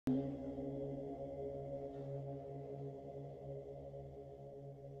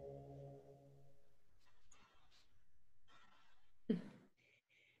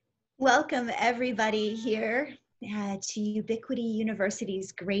Welcome everybody here to Ubiquity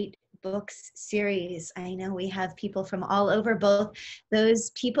University's Great Books series. I know we have people from all over, both those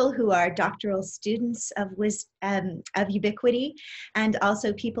people who are doctoral students of Ubiquity and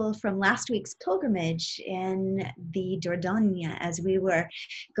also people from last week's pilgrimage in the Dordogne as we were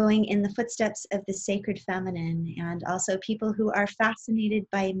going in the footsteps of the Sacred Feminine, and also people who are fascinated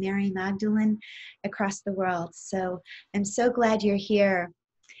by Mary Magdalene across the world. So I'm so glad you're here.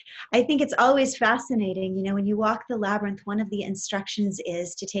 I think it's always fascinating, you know, when you walk the labyrinth, one of the instructions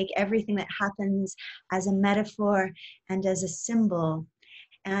is to take everything that happens as a metaphor and as a symbol.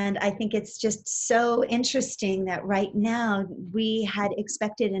 And I think it's just so interesting that right now we had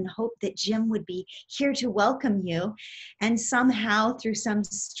expected and hoped that Jim would be here to welcome you. And somehow through some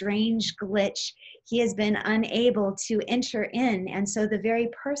strange glitch, he has been unable to enter in. And so the very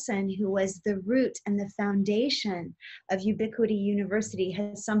person who was the root and the foundation of Ubiquity University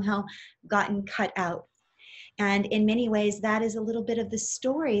has somehow gotten cut out. And in many ways, that is a little bit of the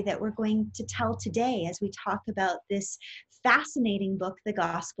story that we're going to tell today as we talk about this fascinating book, The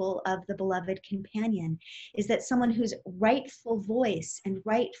Gospel of the Beloved Companion, is that someone whose rightful voice and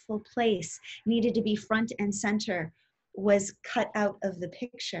rightful place needed to be front and center was cut out of the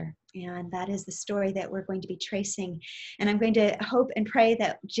picture. And that is the story that we're going to be tracing. And I'm going to hope and pray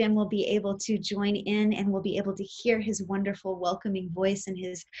that Jim will be able to join in and will be able to hear his wonderful welcoming voice and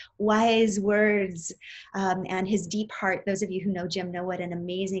his wise words and his deep heart. Those of you who know Jim know what an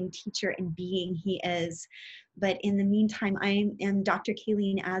amazing teacher and being he is. But in the meantime, I am Dr.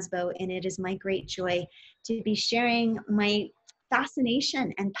 Kayleen Asbo, and it is my great joy to be sharing my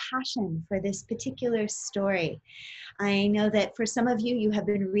fascination and passion for this particular story. I know that for some of you, you have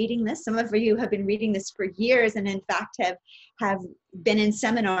been reading this. Some of you have been reading this for years, and in fact have been in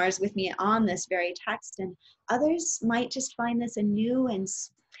seminars with me on this very text. And others might just find this a new and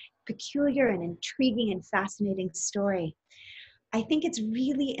peculiar and intriguing and fascinating story. I think it's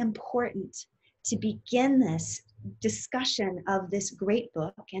really important to begin this discussion of this great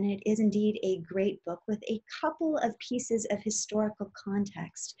book, and it is indeed a great book, with a couple of pieces of historical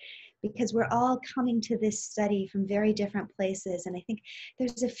context, because we're all coming to this study from very different places. And I think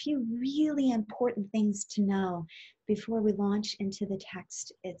there's a few really important things to know before we launch into the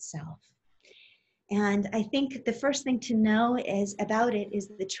text itself. And I think the first thing to know is about it is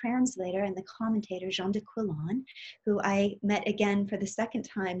the translator and the commentator, Jean de Quillan, who I met again for the second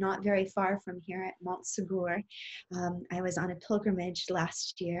time, not very far from here at Montsegur. I was on a pilgrimage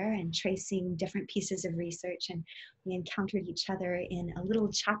last year and tracing different pieces of research, and we encountered each other in a little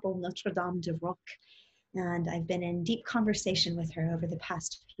chapel, Notre Dame de Roc. And I've been in deep conversation with her over the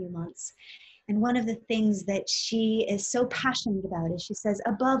past few months. And one of the things that she is so passionate about is she says,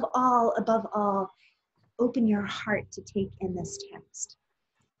 above all, open your heart to take in this text.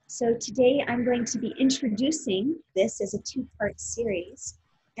 So today I'm going to be introducing this as a two-part series.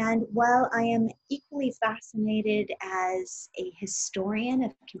 And while I am equally fascinated as a historian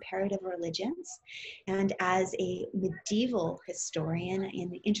of comparative religions and as a medieval historian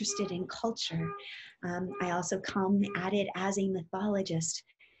and interested in culture, I also come at it as a mythologist.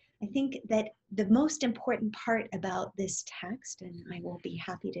 I think that the most important part about this text, and I will be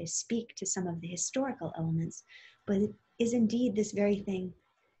happy to speak to some of the historical elements, but it is indeed this very thing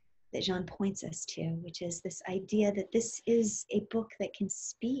that Jean points us to, which is this idea that this is a book that can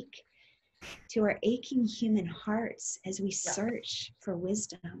speak to our aching human hearts as we search for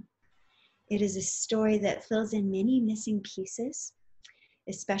wisdom. It is a story that fills in many missing pieces,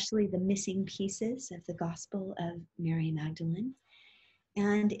 especially the missing pieces of the Gospel of Mary Magdalene,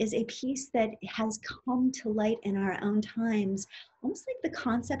 and is a piece that has come to light in our own times, almost like the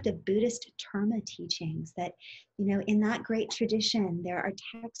concept of Buddhist Dharma teachings, that, you know, in that great tradition, there are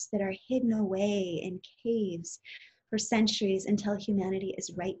texts that are hidden away in caves for centuries until humanity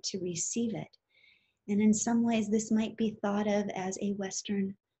is right to receive it. And in some ways, this might be thought of as a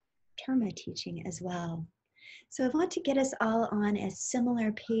Western Dharma teaching as well. So I want to get us all on a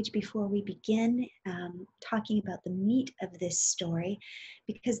similar page before we begin talking about the meat of this story,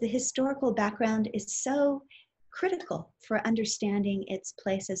 because the historical background is so critical for understanding its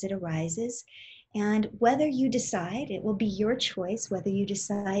place as it arises. And whether you decide, it will be your choice, whether you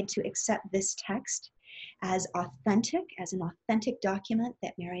decide to accept this text as authentic, as an authentic document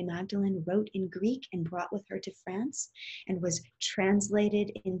that Mary Magdalene wrote in Greek and brought with her to France and was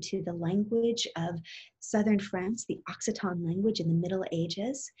translated into the language of southern France, the Occitan language in the Middle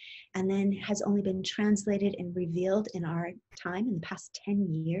Ages, and then has only been translated and revealed in our time in the past 10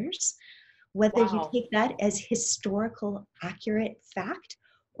 years. Whether you take that as historical accurate fact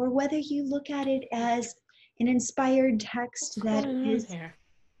or whether you look at it as an inspired text that is here?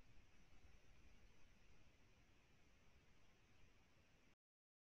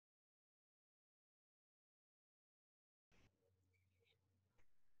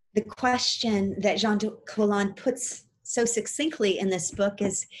 the question that Jean de Coulon puts so succinctly in this book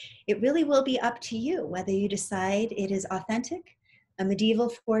is, it really will be up to you whether you decide it is authentic, a medieval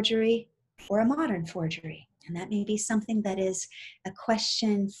forgery, or a modern forgery. And that may be something that is a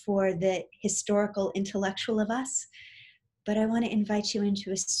question for the historical intellectual of us. But I want to invite you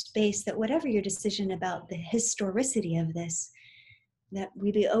into a space that whatever your decision about the historicity of this, that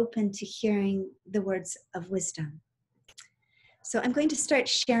we be open to hearing the words of wisdom. So I'm going to start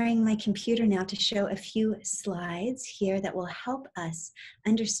sharing my computer now to show a few slides here that will help us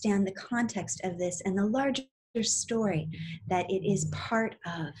understand the context of this and the larger story that it is part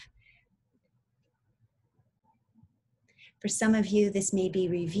of. For some of you, this may be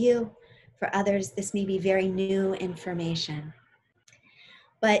review. For others, this may be very new information.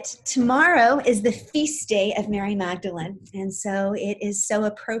 But tomorrow is the feast day of Mary Magdalene, and so it is so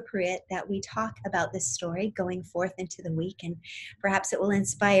appropriate that we talk about this story going forth into the week, and perhaps it will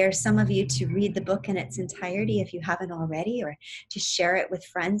inspire some of you to read the book in its entirety if you haven't already, or to share it with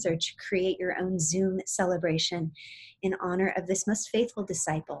friends, or to create your own Zoom celebration in honor of this most faithful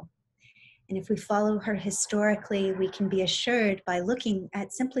disciple. And if we follow her historically, we can be assured by looking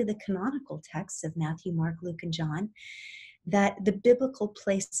at simply the canonical texts of Matthew, Mark, Luke, and John, that the biblical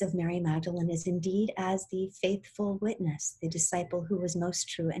place of Mary Magdalene is indeed as the faithful witness, the disciple who was most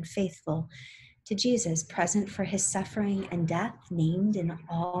true and faithful to Jesus, present for his suffering and death, named in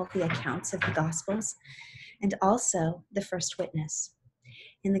all the accounts of the Gospels, and also the first witness.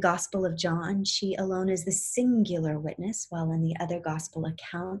 In the Gospel of John, she alone is the singular witness, while in the other Gospel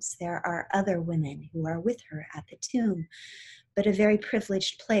accounts, there are other women who are with her at the tomb, but a very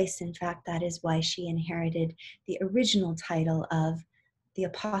privileged place. In fact, that is why she inherited the original title of the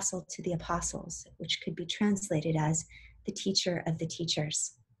Apostle to the Apostles, which could be translated as the teacher of the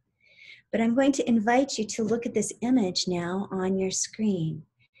teachers. But I'm going to invite you to look at this image now on your screen.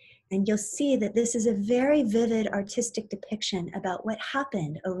 And you'll see that this is a very vivid artistic depiction about what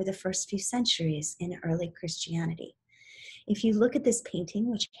happened over the first few centuries in early Christianity. If you look at this painting,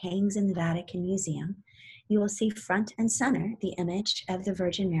 which hangs in the Vatican Museum, you will see front and center the image of the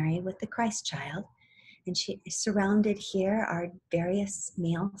Virgin Mary with the Christ child. And she surrounded here are various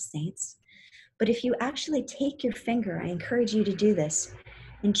male saints. But if you actually take your finger, I encourage you to do this,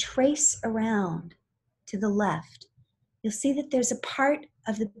 and trace around to the left, you'll see that there's a part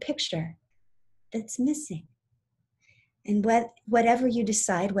of the picture that's missing. And whatever you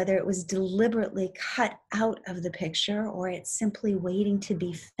decide, whether it was deliberately cut out of the picture or it's simply waiting to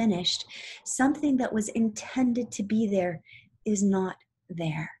be finished, something that was intended to be there is not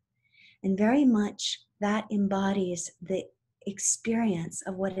there. And very much that embodies the experience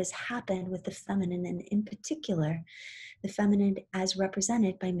of what has happened with the feminine, and in particular, the feminine as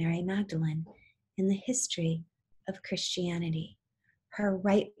represented by Mary Magdalene in the history of Christianity. Her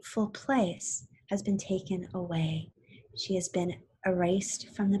rightful place has been taken away. She has been erased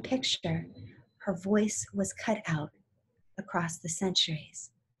from the picture. Her voice was cut out across the centuries.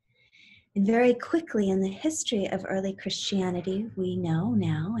 And very quickly in the history of early Christianity, we know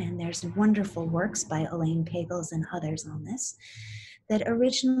now, and there's wonderful works by Elaine Pagels and others on this, that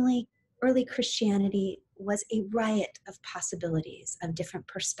originally early Christianity was a riot of possibilities, of different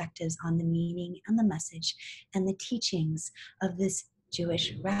perspectives on the meaning and the message and the teachings of this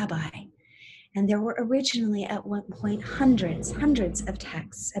Jewish rabbi. And there were originally at one point hundreds of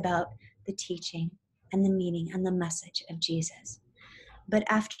texts about the teaching and the meaning and the message of Jesus. But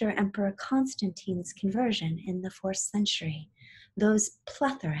after Emperor Constantine's conversion in the 4th century, those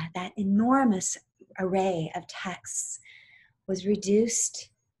plethora, that enormous array of texts was reduced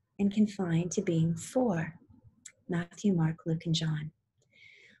and confined to being 4, Matthew, Mark, Luke, and John.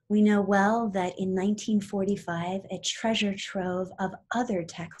 We know well that in 1945, a treasure trove of other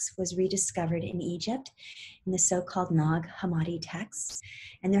texts was rediscovered in Egypt, in the so-called Nag Hammadi texts.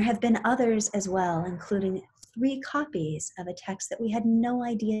 And there have been others as well, including 3 copies of a text that we had no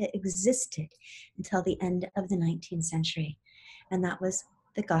idea existed until the end of the 19th century. And that was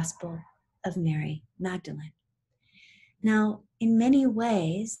the Gospel of Mary Magdalene. Now, in many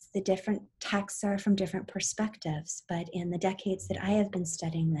ways, the different texts are from different perspectives, but in the decades that I have been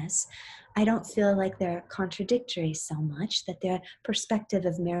studying this, I don't feel like they're contradictory so much, that their perspective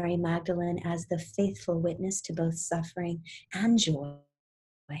of Mary Magdalene as the faithful witness to both suffering and joy,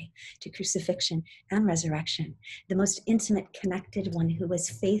 to crucifixion and resurrection, the most intimate, connected one who was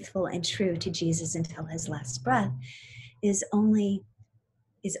faithful and true to Jesus until his last breath, is only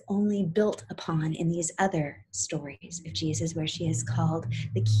built upon in these other stories of Jesus, where she is called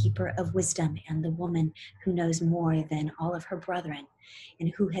the keeper of wisdom and the woman who knows more than all of her brethren,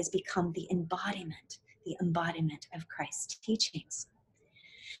 and who has become the embodiment of Christ's teachings.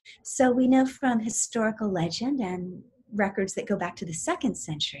 So we know from historical legend and records that go back to the 2nd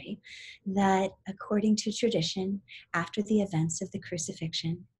century that, according to tradition, after the events of the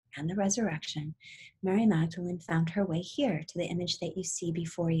crucifixion and the resurrection, Mary Magdalene found her way here to the image that you see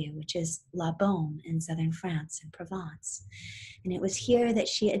before you, which is La Beaume in southern France in Provence. And it was here that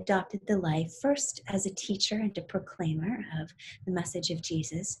she adopted the life, first as a teacher and a proclaimer of the message of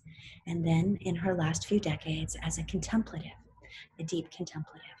Jesus, and then in her last few decades as a contemplative, a deep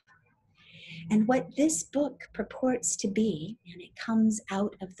contemplative. And what this book purports to be, and it comes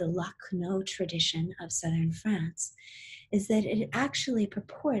out of the Lacanau tradition of southern France, is that it actually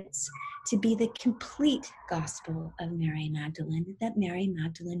purports to be the complete Gospel of Mary Magdalene that Mary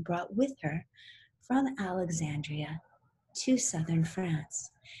Magdalene brought with her from Alexandria to southern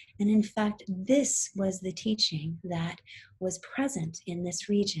France. And in fact, this was the teaching that was present in this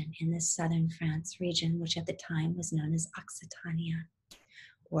region, in this southern France region, which at the time was known as Occitania,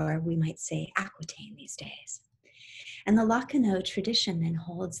 or we might say Aquitaine these days. And the Lacanau tradition then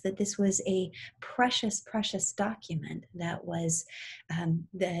holds that this was a precious, precious document that was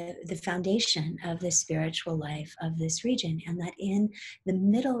the foundation of the spiritual life of this region, and that in the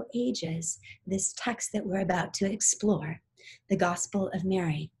Middle Ages, this text that we're about to explore, the Gospel of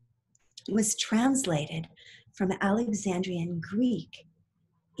Mary, was translated from Alexandrian Greek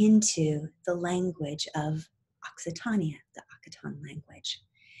into the language of Occitania, the Occitan language.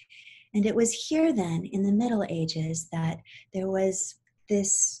 And it was here then, in the Middle Ages, that there was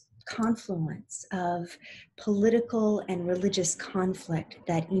this confluence of political and religious conflict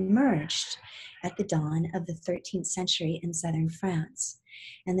that emerged at the dawn of the 13th century in southern France.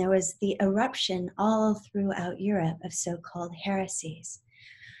 And there was the eruption all throughout Europe of so-called heresies.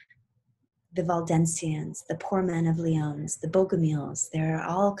 The Valdensians, the Poor Men of Lyons, the Bogomiles. There are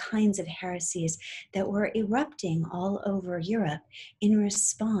all kinds of heresies that were erupting all over Europe in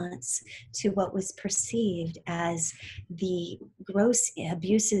response to what was perceived as the gross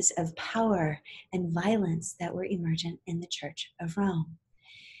abuses of power and violence that were emergent in the Church of Rome.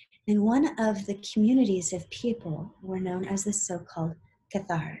 And one of the communities of people were known as the so-called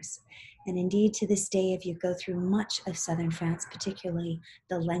Cathars. And indeed, to this day, if you go through much of southern France, particularly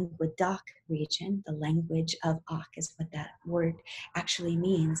the Languedoc region, the language of Oc is what that word actually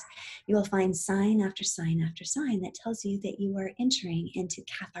means, you will find sign after sign after sign that tells you that you are entering into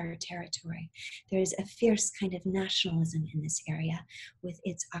Cathar territory. There is a fierce kind of nationalism in this area with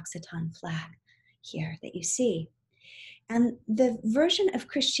its Occitan flag here that you see. And the version of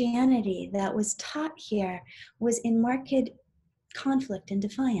Christianity that was taught here was in marked conflict and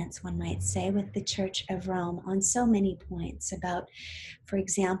defiance, one might say, with the Church of Rome on so many points about, for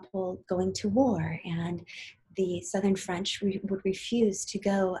example, going to war, and the Southern French would refuse to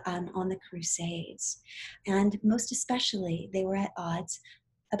go on the Crusades. And most especially, they were at odds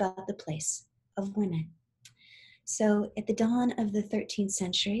about the place of women. So at the dawn of the 13th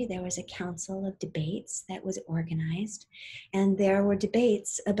century, there was a council of debates that was organized, and there were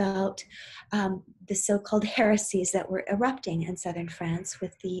debates about the so-called heresies that were erupting in southern France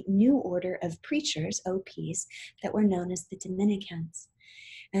with the new order of preachers, OPs, that were known as the Dominicans.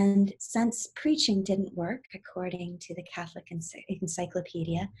 And since preaching didn't work, according to the Catholic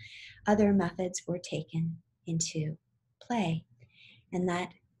Encyclopedia, other methods were taken into play, and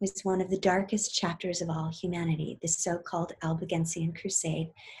that was one of the darkest chapters of all humanity, the so-called Albigensian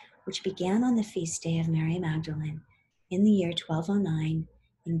Crusade, which began on the feast day of Mary Magdalene in the year 1209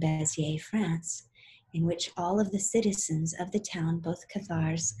 in Béziers, France, in which all of the citizens of the town, both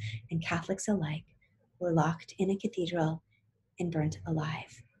Cathars and Catholics alike, were locked in a cathedral and burnt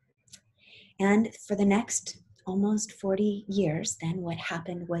alive. And for the next almost 40 years, then, what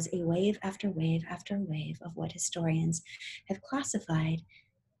happened was a wave after wave after wave of what historians have classified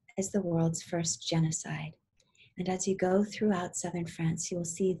as the world's first genocide. And as you go throughout southern France, you will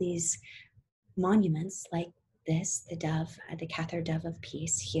see these monuments like this, the dove, the Cathar dove of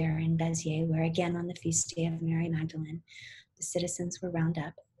peace here in Béziers, where again on the feast day of Mary Magdalene, the citizens were rounded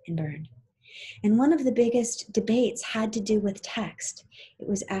up and burned. And one of the biggest debates had to do with text. It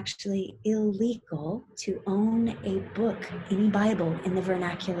was actually illegal to own a book, any Bible, in the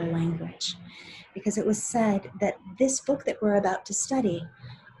vernacular language, because it was said that this book that we're about to study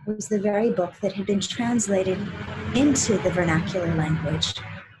was the very book that had been translated into the vernacular language,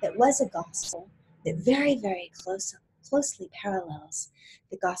 that was a gospel that very, very closely parallels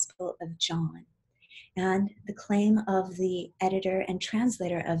the Gospel of John. And the claim of the editor and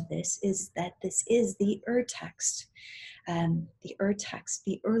translator of this is that this is the text,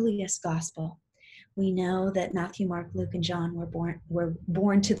 the earliest gospel. We know that Matthew, Mark, Luke, and John were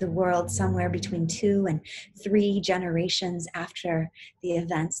born to the world somewhere between 2 and 3 generations after the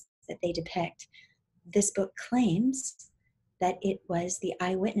events that they depict. This book claims that it was the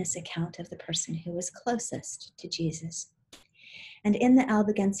eyewitness account of the person who was closest to Jesus. And in the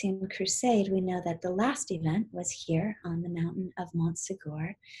Albigensian Crusade, we know that the last event was here on the mountain of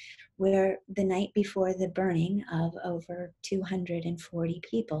Montsegur, where the night before the burning of over 240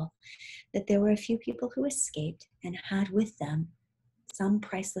 people, that there were a few people who escaped and had with them some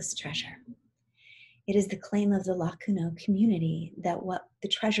priceless treasure. It is the claim of the Lacuno community that what the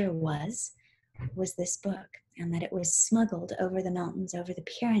treasure was this book, and that it was smuggled over the mountains, over the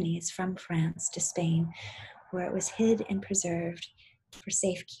Pyrenees from France to Spain, where it was hid and preserved for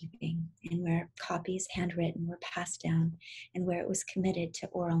safekeeping, and where copies, handwritten, were passed down, and where it was committed to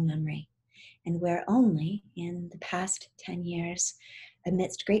oral memory, and where only in the past 10 years,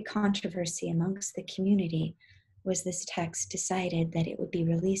 amidst great controversy amongst the community, was this text decided that it would be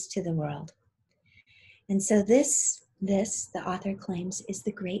released to the world. And so this, the author claims, is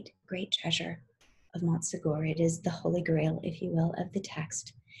the great, great treasure of Montsegur. It is the Holy Grail, if you will, of the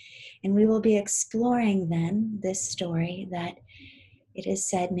text. And we will be exploring then this story that it is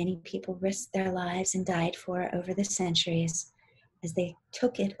said many people risked their lives and died for over the centuries as they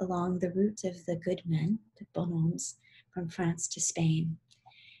took it along the route of the good men, the bonhommes, from France to Spain.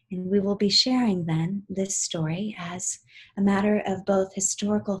 And we will be sharing then this story as a matter of both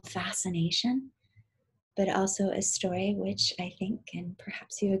historical fascination, but also a story which I think, and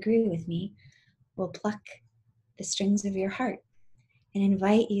perhaps you agree with me, will pluck the strings of your heart and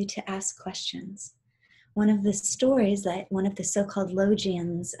invite you to ask questions. One of the stories that one of the so-called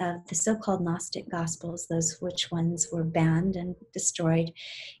logians of the so-called Gnostic Gospels, those which ones were banned and destroyed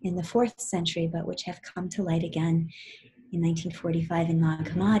in the 4th century, but which have come to light again in 1945 in Nag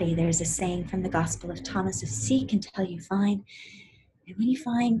Hammadi, there's a saying from the Gospel of Thomas of seek until you find, and when you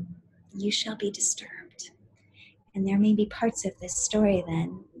find, you shall be disturbed. And there may be parts of this story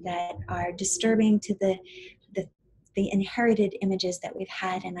then that are disturbing to the inherited images that we've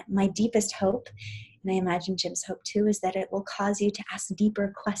had. And my deepest hope, and I imagine Jim's hope too, is that it will cause you to ask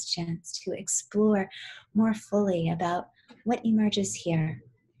deeper questions, to explore more fully about what emerges here.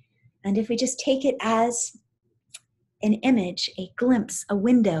 And if we just take it as an image, a glimpse, a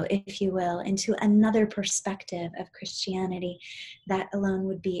window, if you will, into another perspective of Christianity, that alone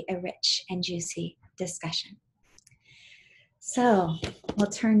would be a rich and juicy discussion. So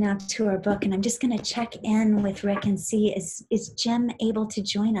we'll turn now to our book, and I'm just going to check in with Rick and see, is Jim able to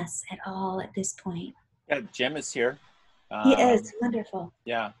join us at all at this point? Yeah, Jim is here. He is. Wonderful.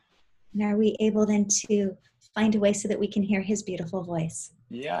 Yeah. And are we able then to find a way so that we can hear his beautiful voice?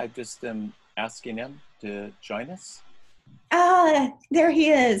 Yeah, I just am asking him to join us. Ah, there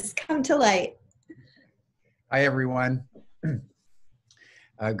he is. Come to light. Hi, everyone.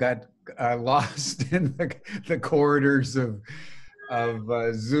 I got lost in the corridors of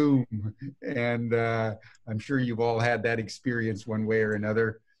Zoom, and I'm sure you've all had that experience one way or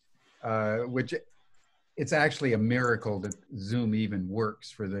another, which it's actually a miracle that Zoom even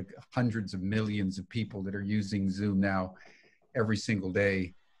works for the hundreds of millions of people that are using Zoom now every single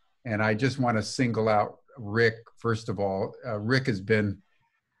day. And I just want to single out Rick, first of all. Rick has been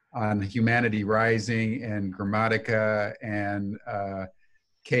on Humanity Rising and Grammatica and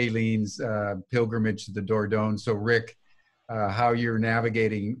Kayleen's pilgrimage to the Dordogne. So Rick, how you're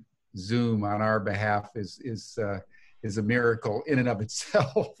navigating Zoom on our behalf is a miracle in and of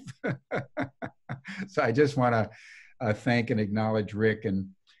itself. So I just want to thank and acknowledge Rick and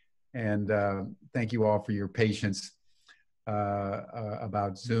thank you all for your patience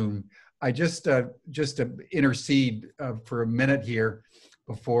about Zoom. I just to intercede for a minute here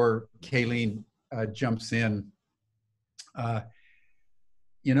before Kayleen jumps in.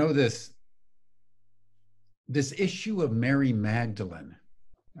 You know, this issue of Mary Magdalene,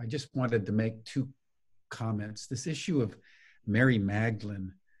 I just wanted to make 2 comments. This issue of Mary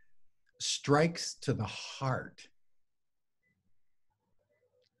Magdalene strikes to the heart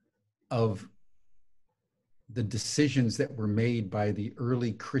of the decisions that were made by the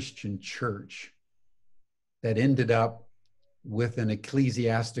early Christian church that ended up with an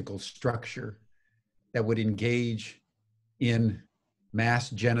ecclesiastical structure that would engage in mass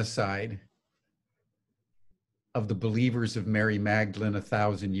genocide of the believers of Mary Magdalene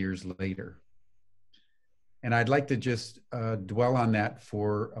 1,000 years later. And I'd like to just dwell on that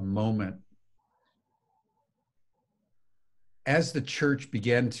for a moment. As the church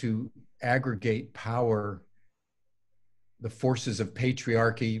began to aggregate power, the forces of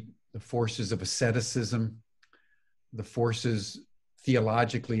patriarchy, the forces of asceticism, the forces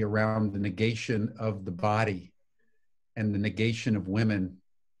theologically around the negation of the body and the negation of women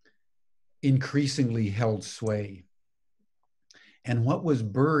increasingly held sway. And what was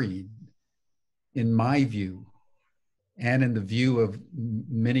buried, in my view, and in the view of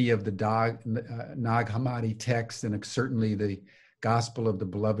many of the Nag Hammadi texts, and certainly the Gospel of the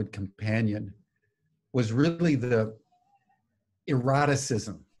Beloved Companion, was really the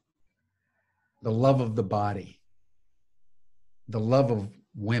eroticism, the love of the body, the love of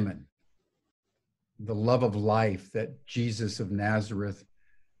women, the love of life that Jesus of Nazareth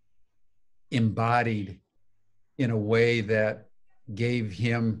embodied in a way that gave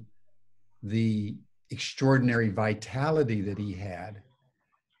him the extraordinary vitality that he had,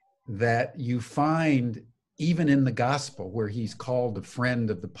 that you find even in the gospel, where he's called a friend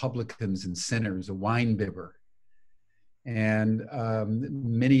of the publicans and sinners, a winebibber. And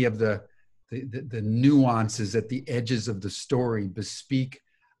many of the nuances at the edges of the story bespeak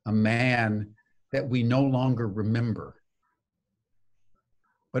a man that we no longer remember,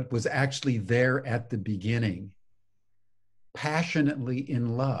 but was actually there at the beginning, passionately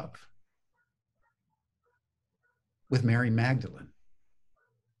in love with Mary Magdalene.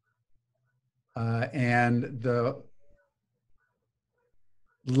 And the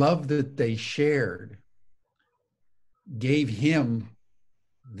love that they shared gave him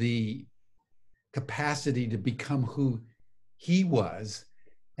the capacity to become who he was,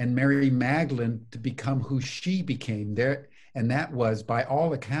 and Mary Magdalene to become who she became there. And that was, by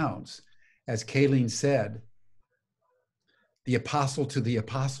all accounts, as Kayleen said, the apostle to the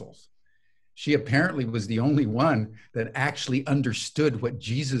apostles. She apparently was the only one that actually understood what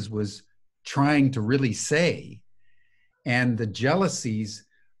Jesus was trying to really say. And the jealousies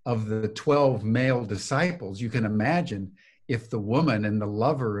of the 12 male disciples, you can imagine if the woman and the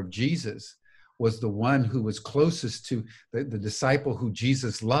lover of Jesus was the one who was closest to the disciple who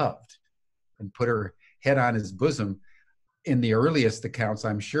Jesus loved and put her head on his bosom. In the earliest accounts,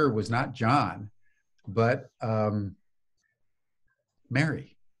 I'm sure, was not John, but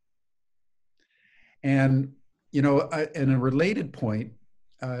Mary. And, you know, in a related point,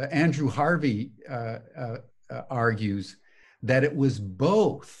 Andrew Harvey argues that it was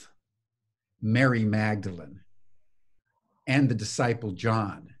both Mary Magdalene and the disciple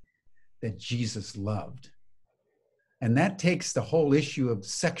John that Jesus loved. And that takes the whole issue of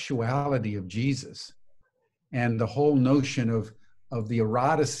sexuality of Jesus and the whole notion of the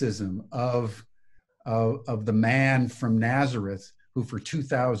eroticism of the man from Nazareth who for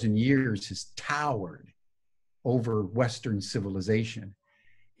 2,000 years has towered over Western civilization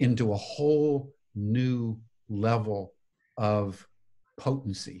into a whole new level of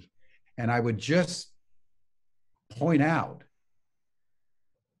potency. And I would just point out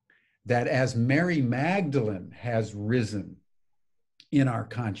that as Mary Magdalene has risen in our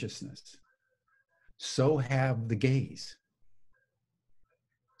consciousness, so have the gays.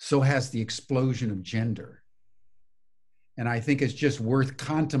 So has the explosion of gender. And I think it's just worth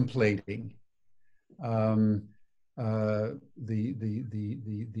contemplating the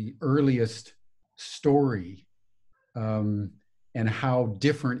earliest story and how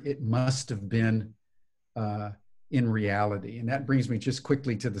different it must have been in reality. And that brings me just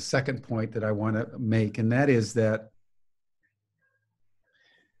quickly to the second point that I want to make, and that is that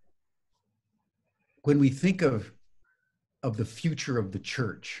when we think of the future of the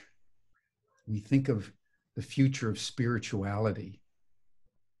church, we think of the future of spirituality,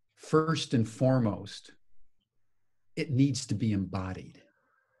 first and foremost, it needs to be embodied.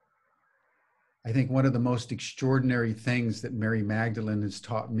 I think one of the most extraordinary things that Mary Magdalene has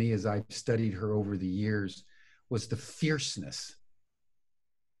taught me as I've studied her over the years was the fierceness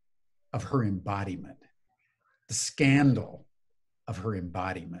of her embodiment, the scandal of her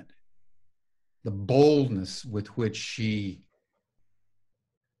embodiment, the boldness with which she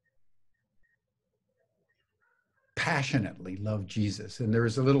passionately loved Jesus. And there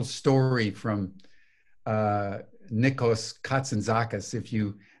is a little story from Nikos Kazantzakis, if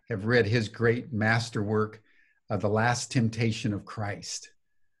you have read his great masterwork, The Last Temptation of Christ,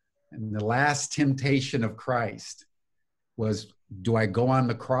 And the last temptation of Christ was, do I go on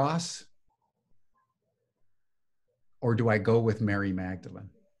the cross or do I go with Mary Magdalene?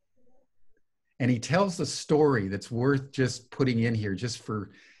 And he tells a story that's worth just putting in here just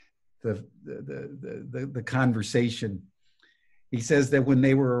for the conversation. He says that when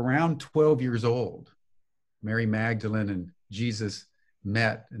they were around 12 years old, Mary Magdalene and Jesus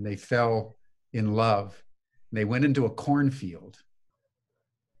met and they fell in love. And they went into a cornfield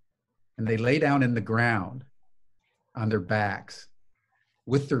and they lay down in the ground on their backs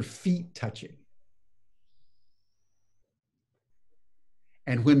with their feet touching.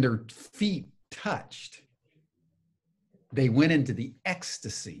 And when their feet touched, they went into the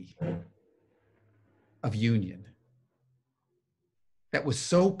ecstasy of union that was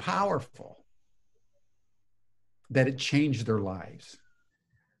so powerful that it changed their lives.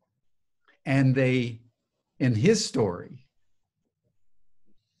 And they, in his story,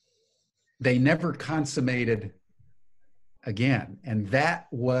 they never consummated again. And that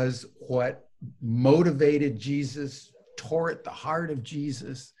was what motivated Jesus, tore at the heart of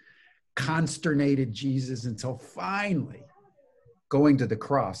Jesus, consternated Jesus, until finally going to the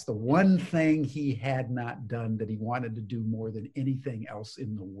cross, the one thing he had not done that he wanted to do more than anything else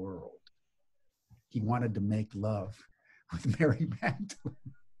in the world. He wanted to make love with Mary Magdalene.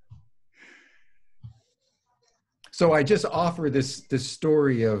 So I just offer this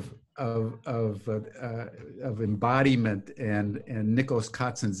story of embodiment and Nikos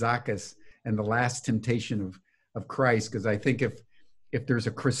Katsantzakis and the last temptation of Christ, because I think if there's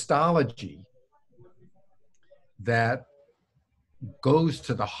a Christology that goes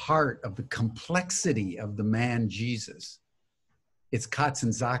to the heart of the complexity of the man Jesus, it's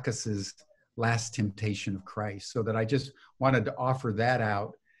Katsantzakis's last temptation of Christ. So that I just wanted to offer that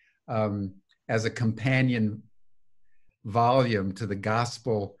out as a companion volume to the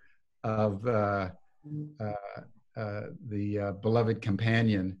Gospel of the Beloved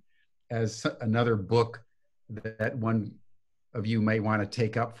Companion, as another book that one of you may want to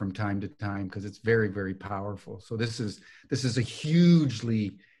take up from time to time, because it's very, very powerful. So this is a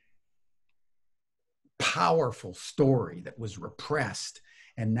hugely powerful story that was repressed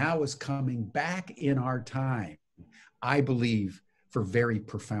and now is coming back in our time, I believe, for very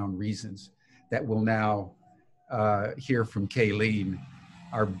profound reasons that we'll now hear from Kayleen,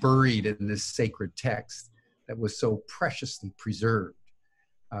 are buried in this sacred text that was so preciously preserved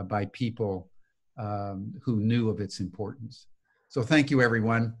by people who knew of its importance. So thank you,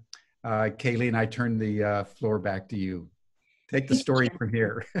 everyone. Kayleen, I turn the floor back to you. Take the story from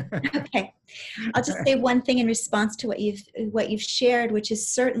here. Okay, I'll just say one thing in response to what you've shared, which is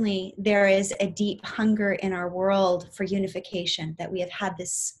certainly there is a deep hunger in our world for unification, that we have had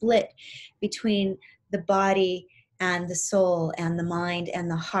this split between the body and the soul and the mind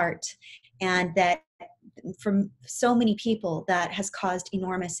and the heart, and that for so many people that has caused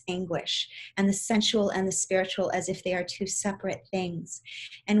enormous anguish, and the sensual and the spiritual as if they are two separate things.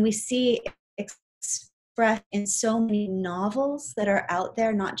 And we see expressed in so many novels that are out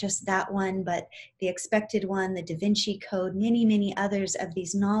there, not just that one, but The Expected One, The Da Vinci Code, many, many others of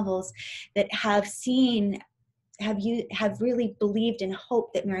these novels that have really believed and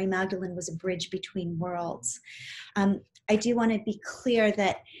hoped that Mary Magdalene was a bridge between worlds. I do want to be clear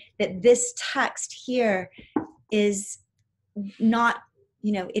that this text here is not,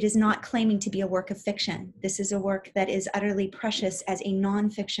 it is not claiming to be a work of fiction. This is a work that is utterly precious as a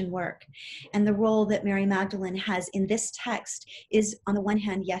nonfiction work. And the role that Mary Magdalene has in this text is, on the one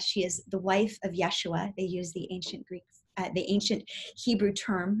hand, yes, she is the wife of Yeshua. They use the ancient Greek, the ancient Hebrew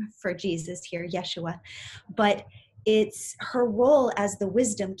term for Jesus here, Yeshua. But it's her role as the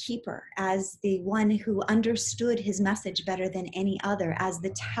wisdom keeper, as the one who understood his message better than any other, as the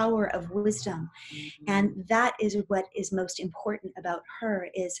tower of wisdom. And that is what is most important about her,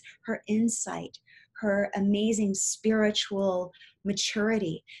 is her insight, her amazing spiritual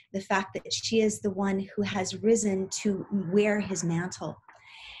maturity, the fact that she is the one who has risen to wear his mantle.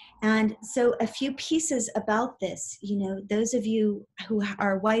 And so a few pieces about this, those of you who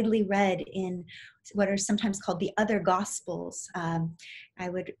are widely read in what are sometimes called the other Gospels,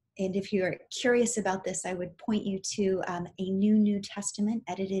 and if you're curious about this, I would point you to a New Testament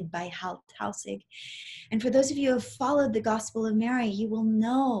edited by Hal Tausig. And for those of you who have followed the Gospel of Mary, you will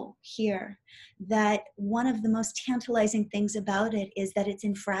know here that one of the most tantalizing things about it is that it's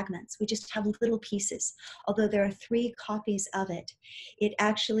in fragments. We just have little pieces. Although there are 3 copies of it, it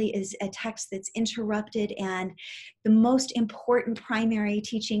actually is a text that's interrupted, and the most important primary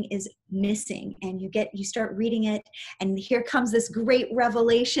teaching is missing. And you start reading it, and here comes this great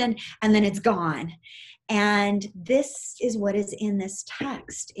revelation, and then it's gone. And this is what is in this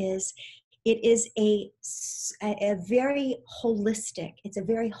text. It is a very holistic, it's a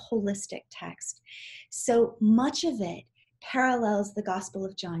very holistic text. So much of it parallels the Gospel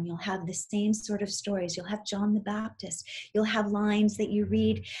of John. You'll have the same sort of stories. You'll have John the Baptist. You'll have lines that you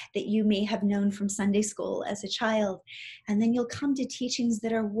read that you may have known from Sunday school as a child. And then you'll come to teachings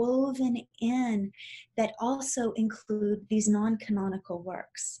that are woven in that also include these non-canonical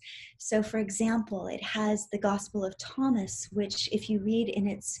works. So for example, it has the Gospel of Thomas, which if you read in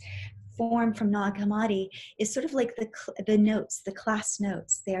its form from Nag Hammadi is sort of like the notes, the class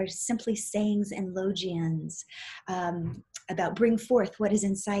notes. They are simply sayings and logians about bring forth what is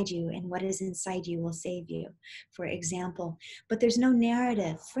inside you, and what is inside you will save you, for example. But there's no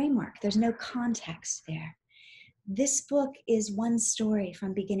narrative framework. There's no context there. This book is one story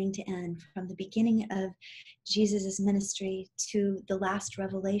from beginning to end, from the beginning of Jesus's ministry to the last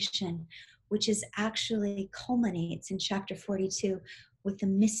revelation, which is actually culminates in chapter 42 with the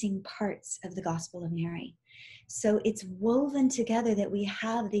missing parts of the Gospel of Mary. So it's woven together that we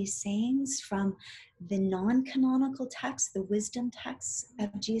have these sayings from the non-canonical text, the wisdom texts of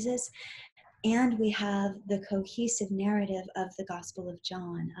Jesus, and we have the cohesive narrative of the Gospel of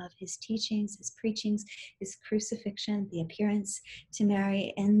John, of his teachings, his preachings, his crucifixion, the appearance to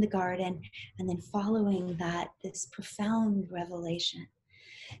Mary in the garden, and then following that, this profound revelation.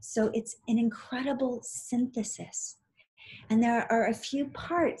 So it's an incredible synthesis. And there are a few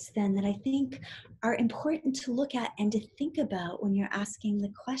parts then that I think are important to look at and to think about when you're asking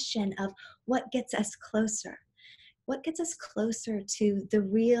the question of what gets us closer. What gets us closer to the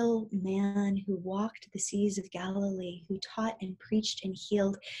real man who walked the seas of Galilee, who taught and preached and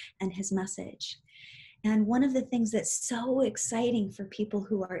healed, and his message? And one of the things that's so exciting for people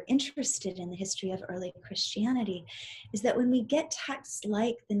who are interested in the history of early Christianity is that when we get texts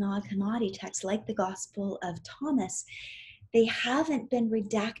like the Nag Hammadi text, like the Gospel of Thomas, they haven't been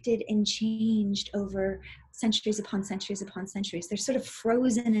redacted and changed over centuries upon centuries upon centuries. They're sort of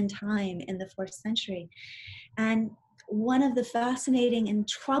frozen in time in the 4th century. And one of the fascinating and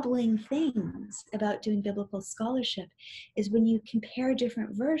troubling things about doing biblical scholarship is when you compare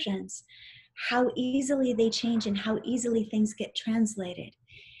different versions, how easily they change and how easily things get translated.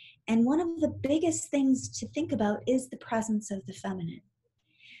 And one of the biggest things to think about is the presence of the feminine.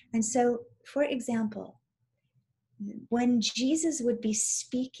 And so, for example, when Jesus would be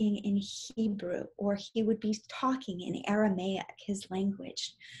speaking in Hebrew, or he would be talking in Aramaic, his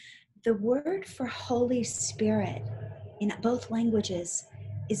language, the word for Holy Spirit in both languages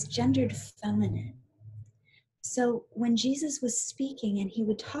is gendered feminine. So when Jesus was speaking and he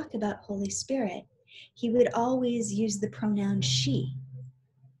would talk about Holy Spirit, he would always use the pronoun she.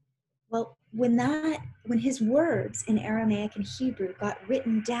 Well, when his words in Aramaic and Hebrew got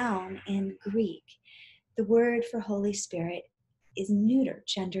written down in Greek, the word for Holy Spirit is neuter,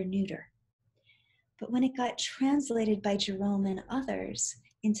 gender neuter. But when it got translated by Jerome and others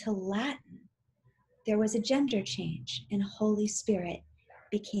into Latin, there was a gender change, and Holy Spirit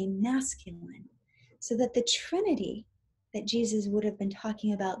became masculine. So that the Trinity that Jesus would have been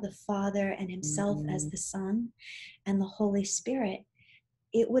talking about, the Father and himself as the Son and the Holy Spirit,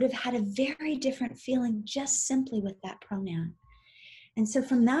 it would have had a very different feeling just simply with that pronoun. And so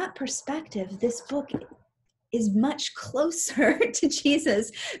from that perspective, this book is much closer to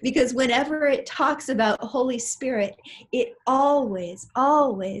Jesus, because whenever it talks about Holy Spirit, it always,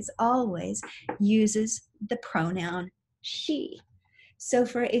 always, always uses the pronoun she. So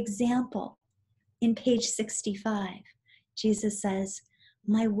for example, in page 65, Jesus says,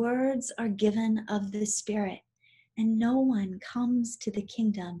 "My words are given of the Spirit, and no one comes to the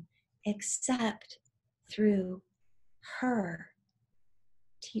kingdom except through her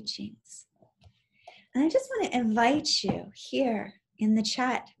teachings." And I just want to invite you here in the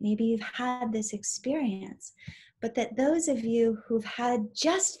chat, maybe you've had this experience, but that those of you who've had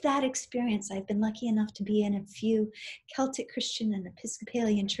just that experience, I've been lucky enough to be in a few Celtic Christian and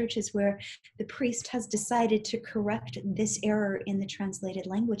Episcopalian churches where the priest has decided to correct this error in the translated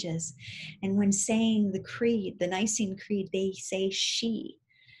languages. And when saying the creed, the Nicene Creed, they say she.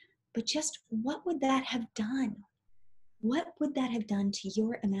 But just what would that have done? What would that have done to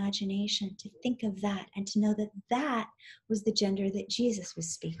your imagination to think of that and to know that that was the gender that Jesus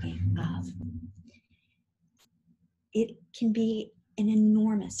was speaking of? It can be an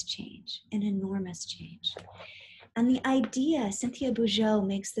enormous change, an enormous change. And the idea, Cynthia Bourgeault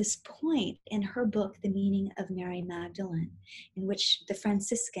makes this point in her book, The Meaning of Mary Magdalene, in which the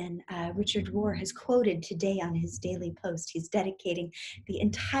Franciscan Richard Rohr has quoted today on his daily post. He's dedicating the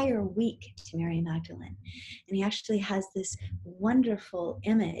entire week to Mary Magdalene. And he actually has this wonderful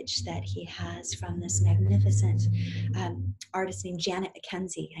image that he has from this magnificent artist named Janet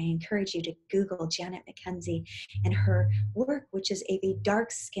McKenzie. I encourage you to Google Janet McKenzie and her work, which is a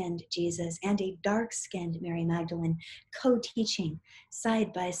dark-skinned Jesus and a dark-skinned Mary Magdalene co-teaching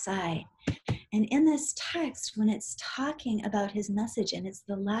side by side. And in this text, when it's talking about his message, and it's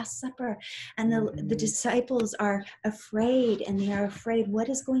the Last Supper, and the disciples are afraid, and they are afraid, what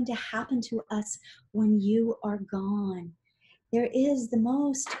is going to happen to us when you are gone? There is the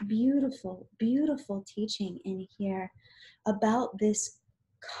most beautiful, beautiful teaching in here about this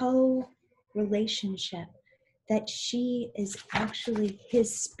co-relationship, that she is actually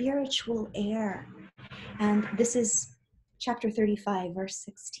his spiritual heir. And this is chapter 35, verse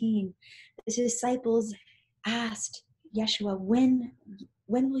 16. The disciples asked Yeshua, when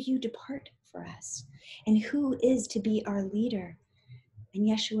will you depart for us? And who is to be our leader? And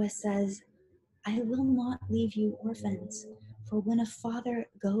Yeshua says, I will not leave you orphans, for when a father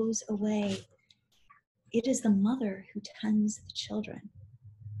goes away, it is the mother who tends the children.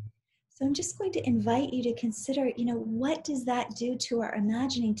 So I'm just going to invite you to consider, what does that do to our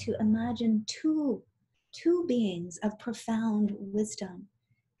imagining, to imagine two beings of profound wisdom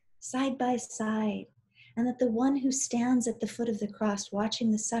side by side, and that the one who stands at the foot of the cross watching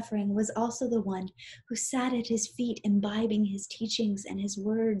the suffering was also the one who sat at his feet imbibing his teachings and his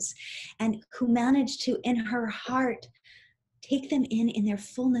words, and who managed to, in her heart, take them in their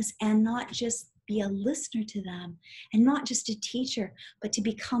fullness, and not just be a listener to them, and not just a teacher, but to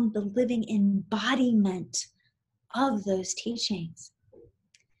become the living embodiment of those teachings.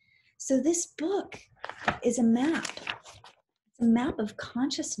 So this book is a map. It's a map of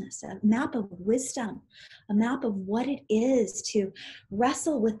consciousness, a map of wisdom, a map of what it is to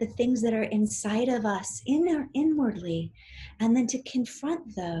wrestle with the things that are inside of us inwardly, and then to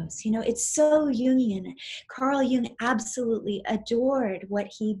confront those. It's so Jungian. Carl Jung absolutely adored what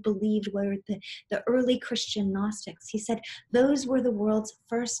he believed were the early Christian Gnostics. He said those were the world's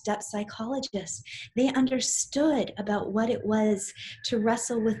first depth psychologists. They understood about what it was to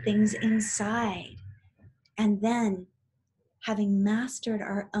wrestle with things inside. And then, having mastered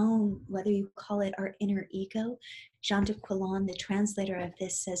our own, whether you call it our inner ego, Jean de Quilon, the translator of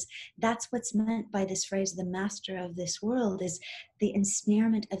this, says that's what's meant by this phrase, the master of this world, is the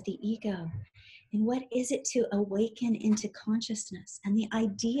ensnarement of the ego. And what is it to awaken into consciousness? And the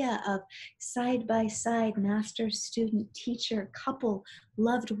idea of side-by-side master, student, teacher, couple,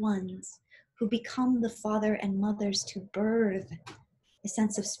 loved ones who become the father and mothers to birth a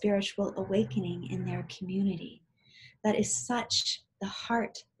sense of spiritual awakening in their community. That is such the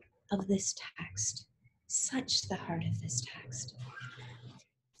heart of this text, such the heart of this text.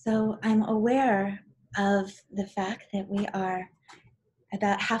 So I'm aware of the fact that we are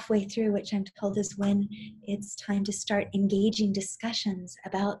about halfway through, which I'm told is when it's time to start engaging discussions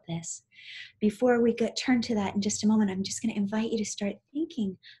about this. Before we turn to that in just a moment, I'm just going to invite you to start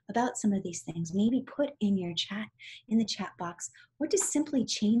thinking about some of these things. Maybe put in your chat, in the chat box, what does simply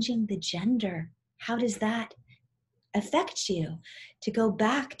changing the gender, how does that affect you? To go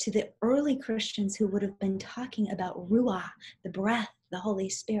back to the early Christians who would have been talking about ruah, the breath, the Holy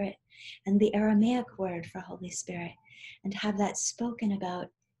Spirit, and the Aramaic word for Holy Spirit, and have that spoken about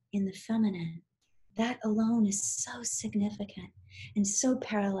in the feminine. That alone is so significant and so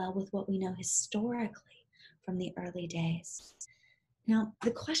parallel with what we know historically from the early days. Now,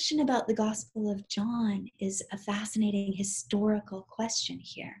 the question about the Gospel of John is a fascinating historical question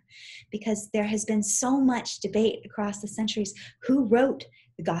here, because there has been so much debate across the centuries. Who wrote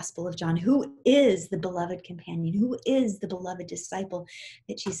the Gospel of John? Who is the beloved companion? Who is the beloved disciple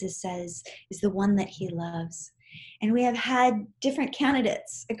that Jesus says is the one that he loves? And we have had different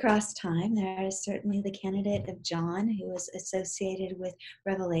candidates across time. There is certainly the candidate of John, who was associated with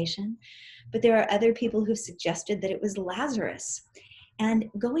Revelation, but there are other people who suggested that it was Lazarus. And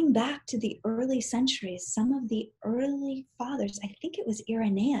going back to the early centuries, some of the early fathers, I think it was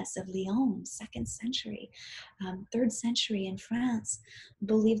Irenaeus of Lyon, 2nd century, 3rd century in France,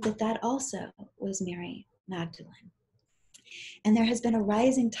 believed that that also was Mary Magdalene. And there has been a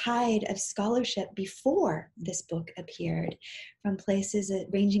rising tide of scholarship before this book appeared, from places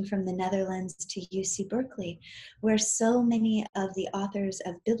ranging from the Netherlands to UC Berkeley, where so many of the authors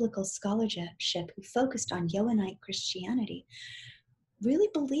of biblical scholarship who focused on Johannite Christianity really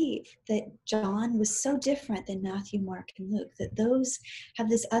believe that John was so different than Matthew, Mark, and Luke, that those have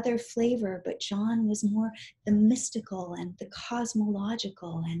this other flavor, but John was more the mystical and the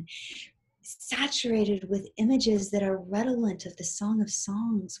cosmological and saturated with images that are redolent of the Song of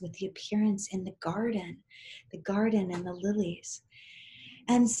Songs, with the appearance in the garden and the lilies.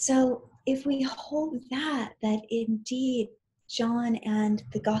 And so if we hold that indeed John and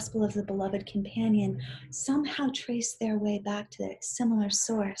the Gospel of the Beloved Companion somehow trace their way back to a similar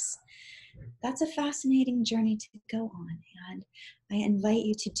source, that's a fascinating journey to go on. And I invite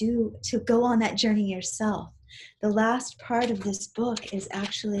you to go on that journey yourself. The last part of this book is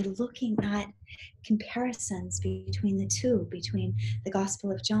actually looking at comparisons between the two, between the Gospel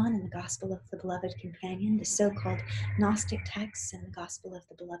of John and the Gospel of the Beloved Companion, the so-called Gnostic texts and the Gospel of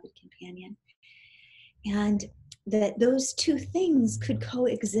the Beloved Companion. And that those two things could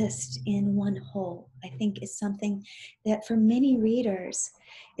coexist in one whole, I think, is something that for many readers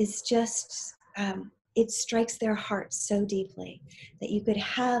is just, it strikes their hearts so deeply that you could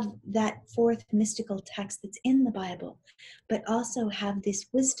have that fourth mystical text that's in the Bible, but also have these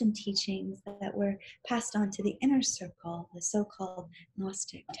wisdom teachings that were passed on to the inner circle, the so-called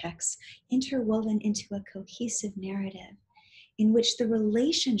Gnostic texts, interwoven into a cohesive narrative in which the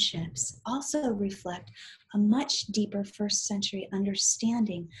relationships also reflect a much deeper first century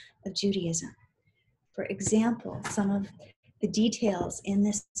understanding of Judaism. For example, some of the details in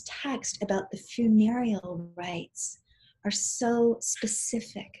this text about the funereal rites are so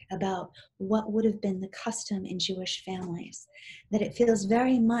specific about what would have been the custom in Jewish families that it feels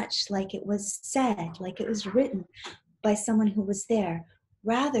very much like it was said, like it was written by someone who was there,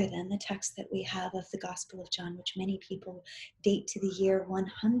 rather than the text that we have of the Gospel of John, which many people date to the year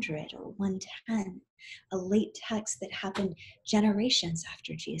 100 or 110, a late text that happened generations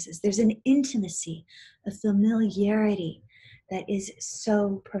after Jesus. There's an intimacy, a familiarity that is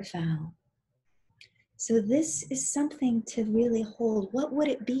so profound. So this is something to really hold. What would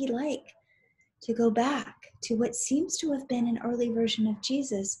it be like to go back to what seems to have been an early version of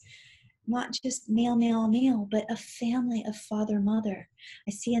Jesus, not just male, but a family of father, mother?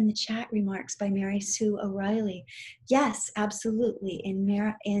 I see in the chat remarks by Mary Sue O'Reilly. Yes, absolutely.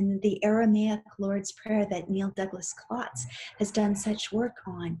 In the Aramaic Lord's Prayer that Neil Douglas Klotz has done such work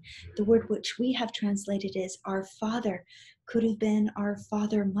on, the word which we have translated as our Father could have been our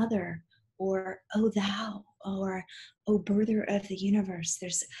father, mother, or O thou, or O birther of the universe.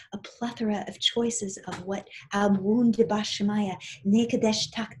 There's a plethora of choices of what Abun de Bashemaya,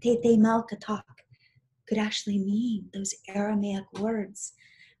 Nekadesh Taktete Malkatak could actually mean. Those Aramaic words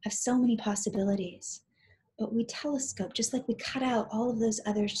have so many possibilities. But we telescope, just like we cut out all of those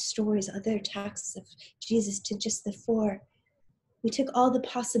other stories, other texts of Jesus to just the four. We took all the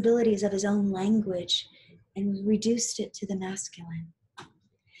possibilities of his own language and reduced it to the masculine.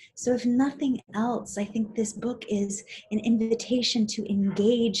 So if nothing else, I think this book is an invitation to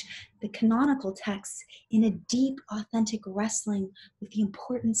engage the canonical texts in a deep, authentic wrestling with the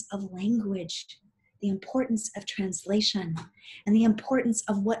importance of language, the importance of translation, and the importance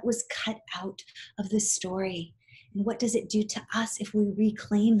of what was cut out of the story. And what does it do to us if we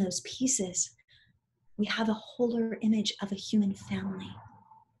reclaim those pieces? We have a wholer image of a human family.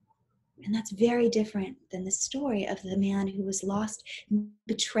 And that's very different than the story of the man who was lost,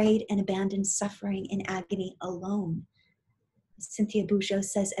 betrayed, and abandoned, suffering in agony alone. Cynthia Bougeot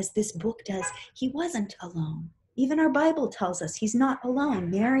says, as this book does, he wasn't alone. Even our Bible tells us he's not alone.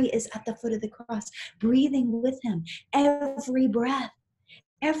 Mary is at the foot of the cross, breathing with him every breath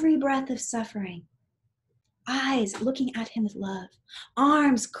of suffering. Eyes looking at him with love,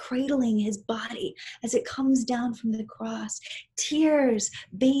 arms cradling his body as it comes down from the cross, tears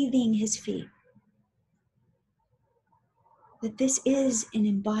bathing his feet. That this is an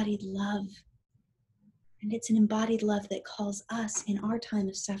embodied love. And it's an embodied love that calls us in our time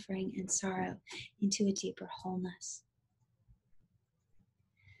of suffering and sorrow into a deeper wholeness.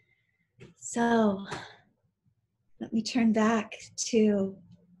 So let me turn back to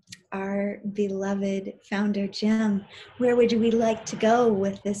our beloved founder, Jim. Where would we like to go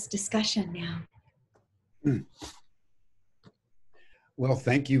with this discussion now? Well,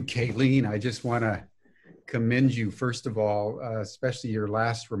 thank you, Kayleen. I just want to commend you, first of all, especially your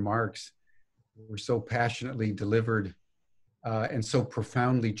last remarks were so passionately delivered and so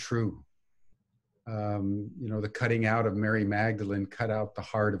profoundly true. The cutting out of Mary Magdalene cut out the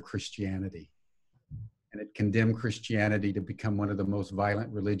heart of Christianity. And it condemned Christianity to become one of the most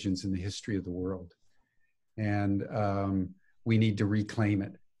violent religions in the history of the world. And we need to reclaim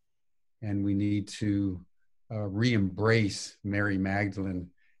it. And we need to re-embrace Mary Magdalene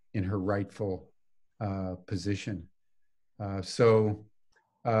in her rightful position. So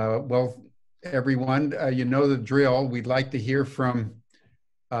Well, everyone, you know the drill. We'd like to hear from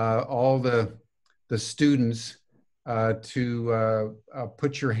all the students to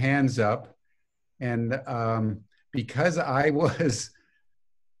put your hands up. And because I was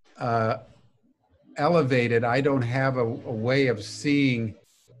elevated, I don't have a way of seeing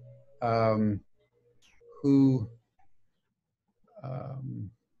who.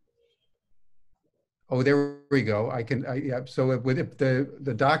 Oh, there we go. I can. Yeah. So if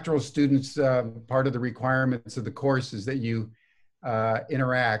the doctoral students, part of the requirements of the course is that you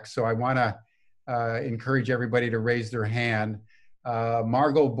interact. So I want to encourage everybody to raise their hand.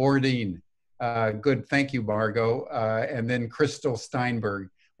 Margot Bourdin. Good. Thank you, Margot. And then Crystal Steinberg.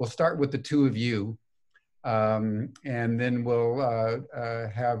 We'll start with the two of you, and then we'll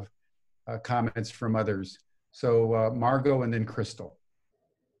have comments from others. So Margot and then Crystal.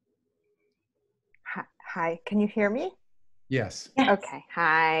 Hi, can you hear me? Yes. Okay,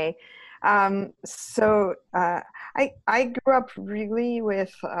 hi. So I grew up really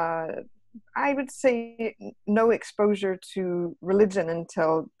with, I would say, no exposure to religion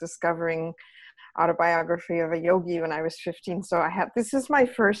until discovering Autobiography of a Yogi when I was 15. So this is my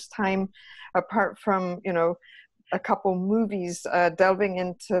first time, apart from, a couple movies, delving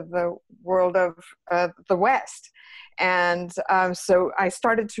into the world of the West. And so I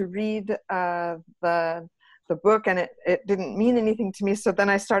started to read the book, and it didn't mean anything to me. So then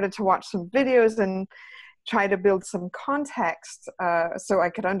I started to watch some videos and try to build some context so I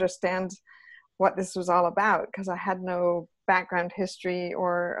could understand what this was all about, because I had no background history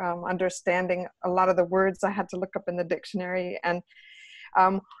or understanding a lot of the words I had to look up in the dictionary. And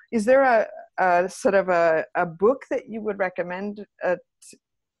is there a sort of a book that you would recommend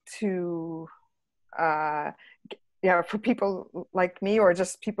for people like me, or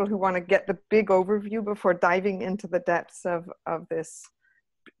just people who want to get the big overview before diving into the depths of this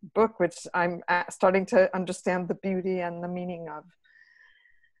book, which I'm starting to understand the beauty and the meaning of?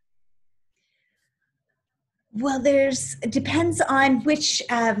 Well, it depends on which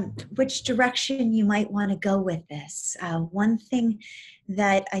direction you might want to go with this. One thing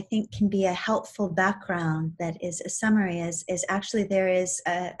that I think can be a helpful background that is a summary is actually there is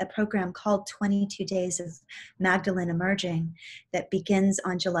a program called 22 Days of Magdalene Emerging that begins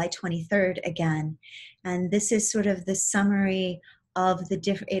on July 23rd again. And this is sort of the summary of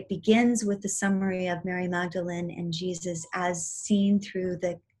it begins with the summary of Mary Magdalene and Jesus as seen through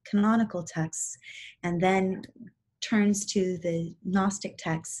the canonical texts, and then turns to the Gnostic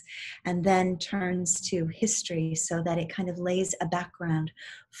texts, and then turns to history, so that it kind of lays a background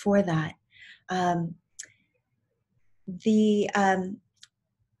for that.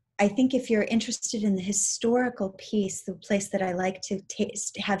 I think if you're interested in the historical piece, the place that I like to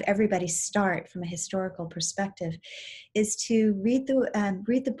have everybody start from a historical perspective is to read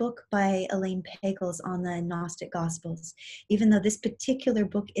the book by Elaine Pagels on the Gnostic Gospels. Even though this particular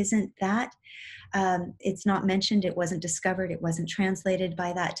book isn't that, it's not mentioned, it wasn't discovered, it wasn't translated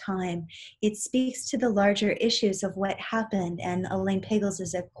by that time. It speaks to the larger issues of what happened, and Elaine Pagels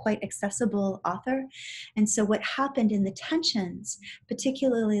is a quite accessible author. And so what happened in the tensions,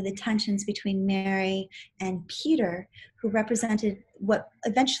 particularly the tensions between Mary and Peter, who represented what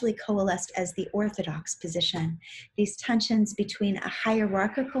eventually coalesced as the Orthodox position, these tensions between a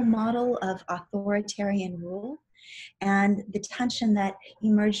hierarchical model of authoritarian rule and the tension that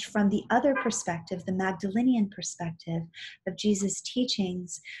emerged from the other perspective, the Magdalenian perspective of Jesus'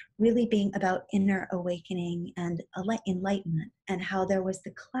 teachings, really being about inner awakening and enlightenment, and how there was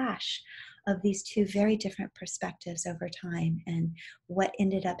the clash of these two very different perspectives over time, and what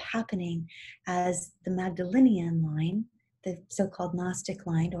ended up happening as the Magdalenian line, the so-called Gnostic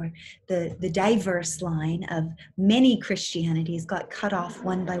line, or the diverse line of many Christianities, got cut off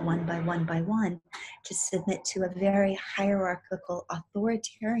one by one to submit to a very hierarchical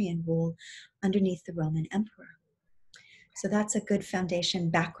authoritarian rule underneath the Roman emperor. So that's a good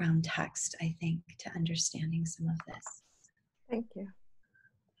foundation background text, I think, to understanding some of this. Thank you.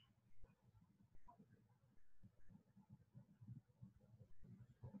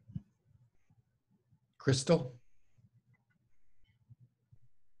 Crystal?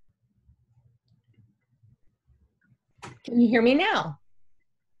 Can you hear me now?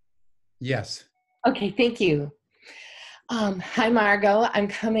 Yes. Okay, thank you. Hi, Margot. I'm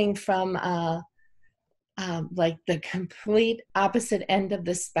coming from like the complete opposite end of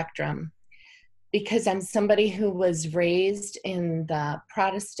the spectrum, because I'm somebody who was raised in the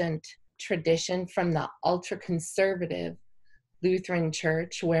Protestant tradition from the ultra-conservative Lutheran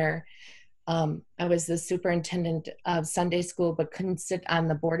church, where I was the superintendent of Sunday school, but couldn't sit on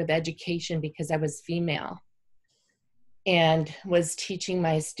the board of education because I was female. and was teaching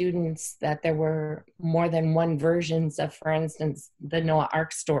my students that there were more than one versions of, for instance, the Noah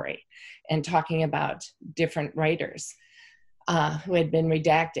Ark story, and talking about different writers who had been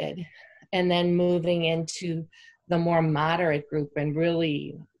redacted, and then moving into the more moderate group and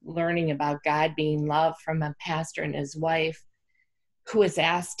really learning about God being love from a pastor and his wife who was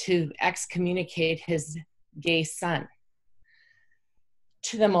asked to excommunicate his gay son,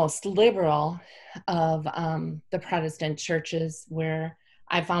 to the most liberal of the Protestant churches, where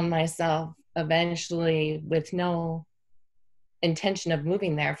I found myself eventually with no intention of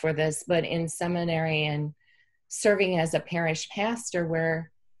moving there for this, but in seminary and serving as a parish pastor,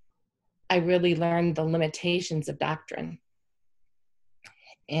 where I really learned the limitations of doctrine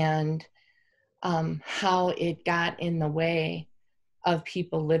and how it got in the way of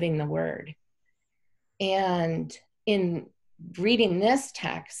people living the word. And in reading this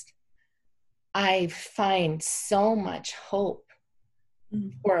text, I find so much hope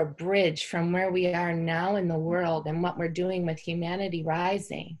for a bridge from where we are now in the world and what we're doing with humanity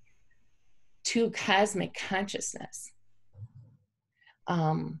rising to cosmic consciousness.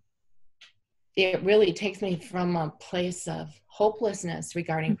 It really takes me from a place of hopelessness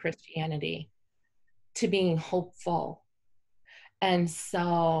regarding Christianity to being hopeful. And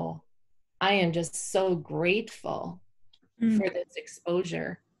so I am just so grateful for this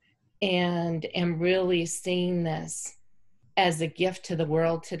exposure, and am really seeing this as a gift to the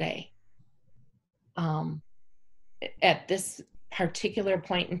world today. At this particular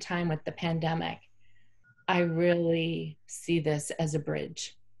point in time with the pandemic, I really see this as a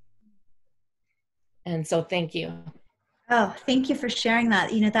bridge. And so thank you. Oh, thank you for sharing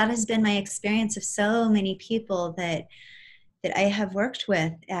that. You know, that has been my experience of so many people that I have worked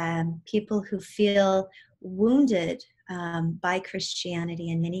with, people who feel wounded by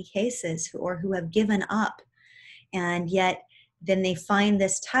Christianity in many cases, or who have given up, and yet then they find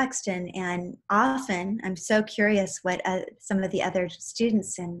this text, and often I'm so curious what some of the other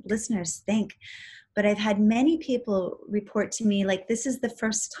students and listeners think. But I've had many people report to me, like, this is the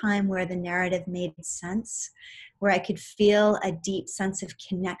first time where the narrative made sense, where I could feel a deep sense of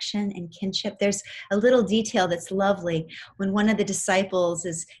connection and kinship. There's a little detail that's lovely. When one of the disciples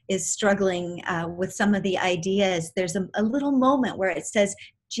is struggling with some of the ideas, there's a little moment where it says,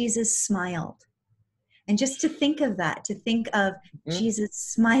 Jesus smiled. And just to think of that, to think of Jesus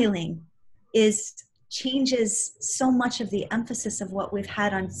smiling, changes so much of the emphasis of what we've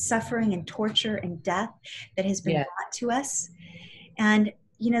had on suffering and torture and death that has been brought to us. And,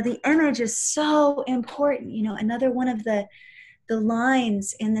 you know, the image is so important. You know, another one of the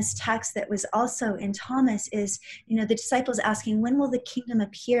lines in this text that was also in Thomas is, you know, the disciples asking, when will the kingdom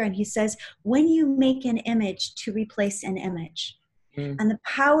appear? And he says, when you make an image to replace an image. And the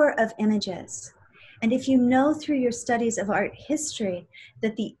power of images. And if you know through your studies of art history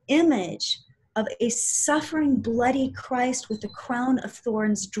that the image of a suffering, bloody Christ with a crown of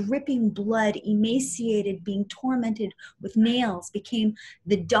thorns, dripping blood, emaciated, being tormented with nails, became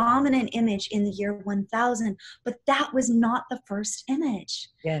the dominant image in the year 1000. But that was not the first image.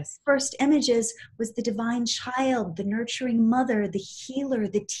 Yes. First images was the divine child, the nurturing mother, the healer,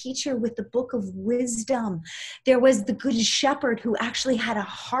 the teacher with the book of wisdom. There was the good shepherd who actually had a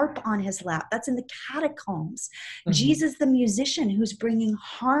harp on his lap. That's in the catacombs. Jesus, the musician, who's bringing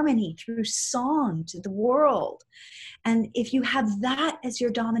harmony through song to the world. And if you have that as your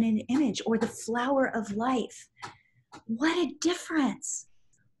dominant image, or the flower of life, what a difference.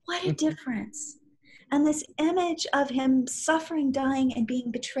 What a difference. And this image of him suffering, dying, and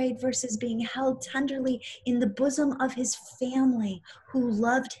being betrayed versus being held tenderly in the bosom of his family who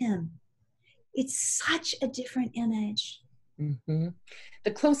loved him. It's such a different image.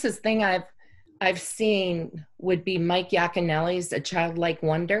 The closest thing I've seen would be Mike Yaconelli's A Childlike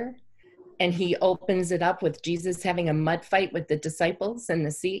Wonder. And he opens it up with Jesus having a mud fight with the disciples in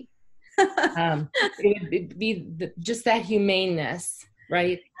the sea. It would be just that humaneness,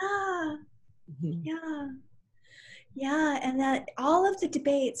 right? Yeah, and that all of the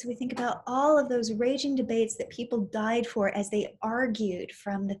debates, we think about all of those raging debates that people died for as they argued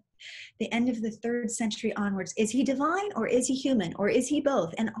from the end of the 3rd century onwards. Is he divine, or is he human, or is he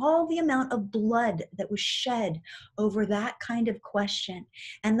both? And all the amount of blood that was shed over that kind of question,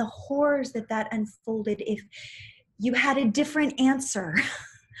 and the horrors that unfolded if you had a different answer.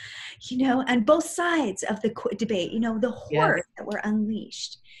 You know, and both sides of the debate, you know, the horrors that were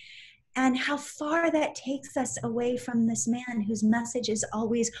unleashed. And how far that takes us away from this man whose message is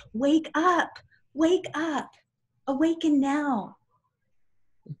always, wake up, awaken now.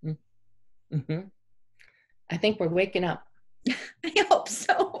 I think we're waking up. I hope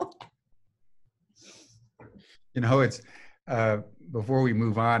so. You know, it's before we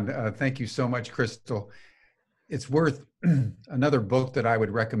move on, thank you so much, Crystal. It's worth another book that I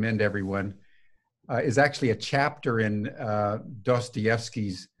would recommend everyone is actually a chapter in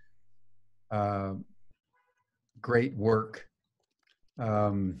Dostoevsky's great work,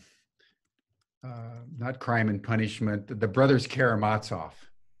 not Crime and Punishment, The Brothers Karamazov.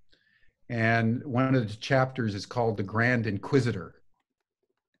 And one of the chapters is called The Grand Inquisitor.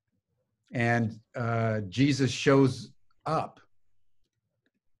 And Jesus shows up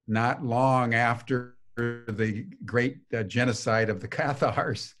not long after the great genocide of the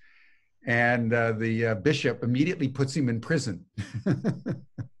Cathars. And the bishop immediately puts him in prison.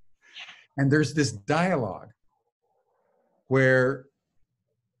 And there's this dialogue where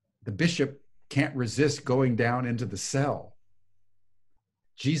the bishop can't resist going down into the cell.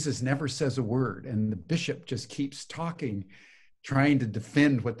 Jesus never says a word, and the bishop just keeps talking, trying to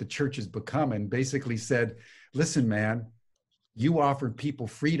defend what the church has become, and basically said, listen, man, you offered people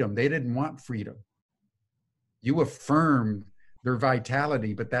freedom. They didn't want freedom. You affirmed their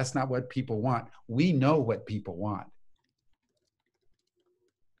vitality, but that's not what people want. We know what people want.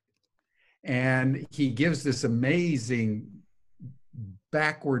 And he gives this amazing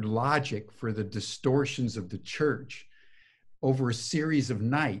backward logic for the distortions of the church over a series of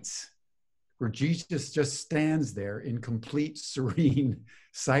nights where Jesus just stands there in complete serene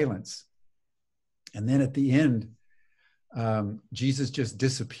silence. And then at the end, Jesus just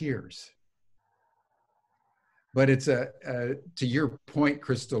disappears. But it's to your point,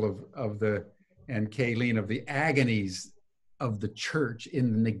 Crystal, and Kayleen, of the agonies of the church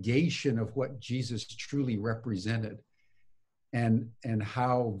in the negation of what Jesus truly represented, and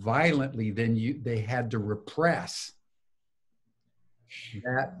how violently then they had to repress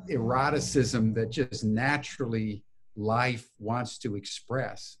that eroticism that just naturally life wants to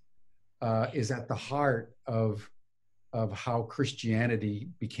express, is at the heart of how Christianity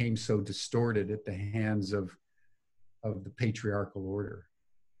became so distorted at the hands of the patriarchal order.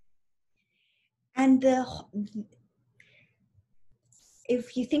 And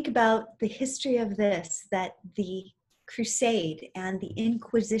if you think about the history of this, that the Crusade and the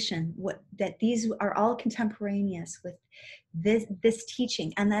Inquisition, that these are all contemporaneous with this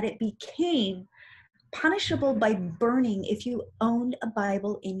teaching, and that it became punishable by burning if you owned a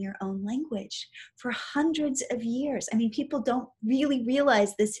Bible in your own language for hundreds of years. I mean, people don't really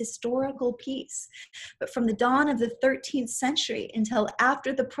realize this historical piece, but from the dawn of the 13th century until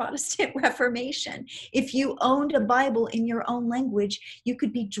after the Protestant Reformation, if you owned a Bible in your own language, you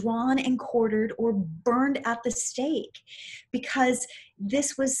could be drawn and quartered or burned at the stake, because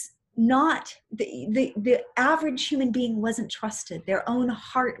this was not the average human being wasn't trusted. Their own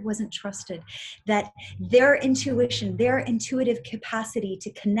heart wasn't trusted. That their intuition, their intuitive capacity to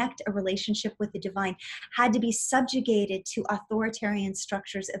connect a relationship with the divine had to be subjugated to authoritarian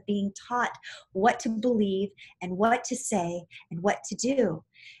structures of being taught what to believe and what to say and what to do.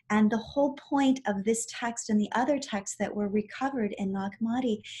 And the whole point of this text and the other texts that were recovered in Nag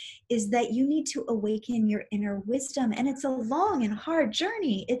Hammadi is that you need to awaken your inner wisdom. And it's a long and hard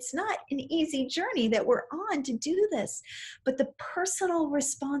journey. It's not an easy journey that we're on to do this, but the personal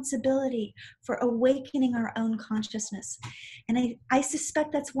responsibility for awakening our own consciousness. And I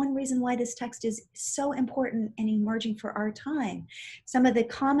suspect that's one reason why this text is so important and emerging for our time. Some of the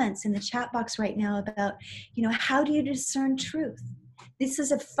comments in the chat box right now about, how do you discern truth? This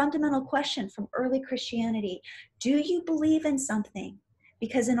is a fundamental question from early Christianity. Do you believe in something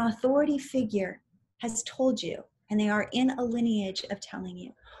because an authority figure has told you and they are in a lineage of telling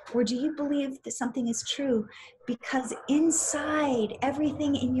you? Or do you believe that something is true because inside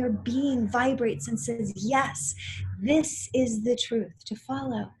everything in your being vibrates and says, yes, this is the truth to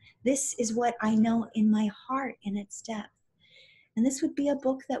follow. This is what I know in my heart in its depth. And this would be a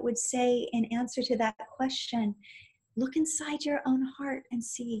book that would say, in answer to that question, look inside your own heart and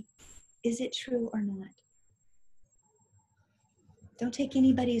see, is it true or not? Don't take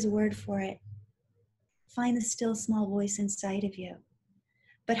anybody's word for it. Find the still small voice inside of you.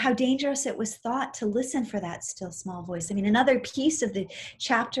 But how dangerous it was thought to listen for that still small voice. I mean, another piece of the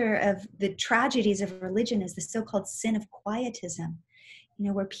chapter of the tragedies of religion is the so-called sin of quietism.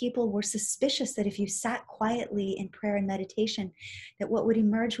 Where people were suspicious that if you sat quietly in prayer and meditation, that what would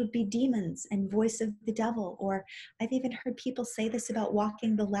emerge would be demons and voice of the devil. Or I've even heard people say this about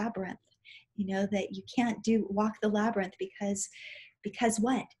walking the labyrinth, that you can't walk the labyrinth because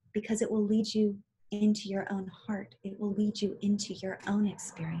what? Because it will lead you into your own heart. It will lead you into your own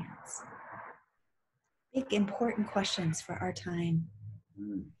experience. Big, important questions for our time.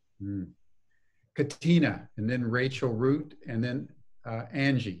 Mm-hmm. Katina, and then Rachel Root, and then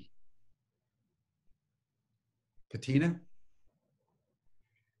Angie. Katina?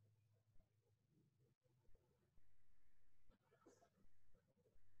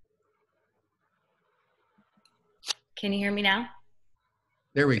 Can you hear me now?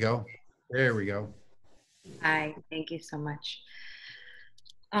 There we go. There we go. Hi, thank you so much.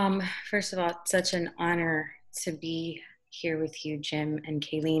 First of all, it's such an honor to be here with you, Jim and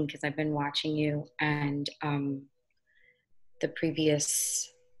Kayleen, because I've been watching you and the previous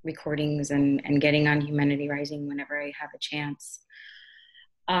recordings and getting on Humanity Rising whenever I have a chance.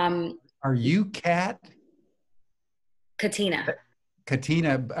 Are you Kat? Katina.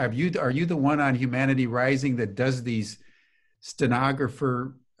 Katina, are you the one on Humanity Rising that does these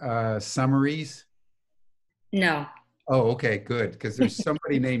stenographer summaries? No. Oh, okay, good. Because there's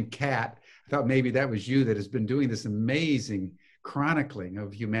somebody named Kat. I thought maybe that was you that has been doing this amazing chronicling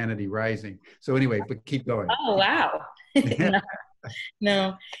of Humanity Rising. So anyway, but keep going. Oh, wow.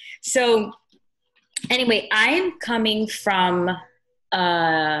 No. So anyway, I'm coming from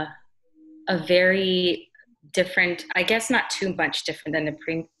a very different, I guess not too much different than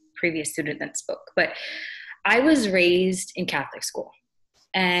the previous student that spoke, but I was raised in Catholic school.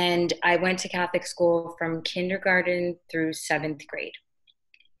 And I went to Catholic school from kindergarten through 7th grade.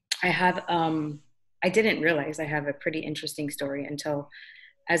 I didn't realize I have a pretty interesting story until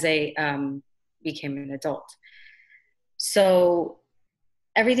as I became an adult. So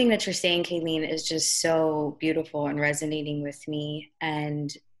everything that you're saying, Kayleen, is just so beautiful and resonating with me.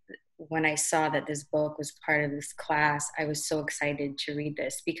 And when I saw that this book was part of this class, I was so excited to read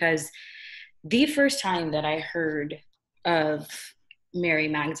this, because the first time that I heard of Mary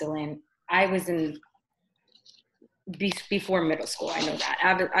Magdalene, I was before middle school. I know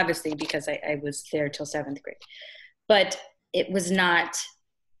that, obviously, because I was there till 7th grade. But it was not,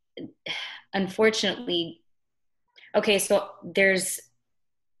 unfortunately, okay, so there's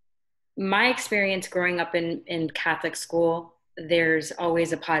my experience growing up in Catholic school. There's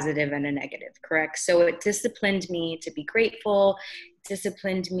always a positive and a negative, correct? So it disciplined me to be grateful,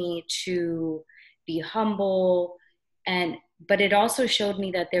 disciplined me to be humble, but it also showed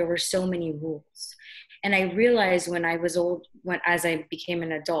me that there were so many rules. And I realized as I became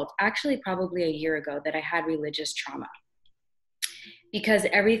an adult, actually probably a year ago, that I had religious trauma, because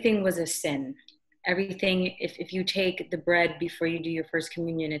everything was a sin. Everything, if you take the bread before you do your first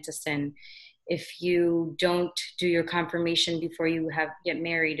communion, it's a sin. If you don't do your confirmation before you get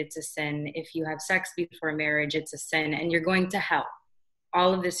married, it's a sin. If you have sex before marriage, it's a sin, and you're going to hell.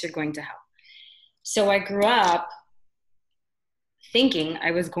 All of this, you're going to hell. So I grew up thinking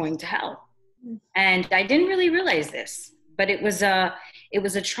I was going to hell. And I didn't really realize this, but it was a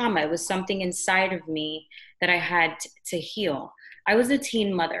trauma. It was something inside of me that I had to heal. I was a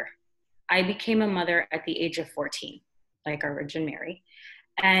teen mother. I became a mother at the age of 14, like our Virgin Mary.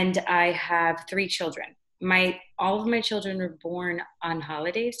 And I have 3 children. All of my children were born on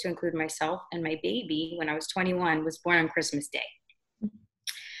holidays, to include myself, and my baby, when I was 21, was born on Christmas Day.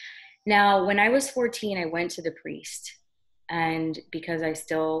 Now, when I was 14, I went to the priest, and because I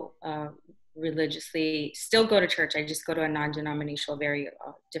still religiously still go to church, I just go to a non-denominational, very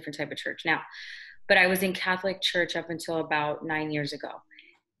different type of church now. But I was in Catholic church up until about 9 years ago.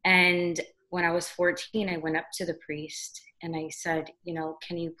 And when I was 14, I went up to the priest and I said,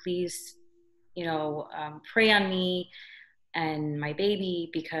 can you please, pray on me and my baby,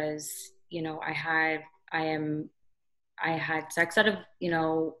 because, I had sex out of,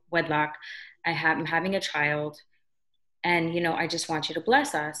 wedlock. I'm having a child, and, I just want you to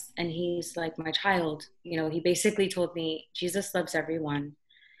bless us. And he's like, my child, he basically told me, Jesus loves everyone.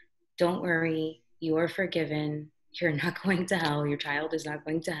 Don't worry, you are forgiven. You're not going to hell. Your child is not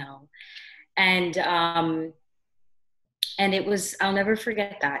going to hell. And it was, I'll never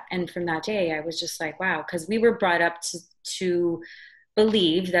forget that. And from that day, I was just like, wow, because we were brought up to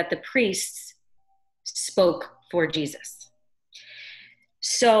believe that the priests spoke for Jesus.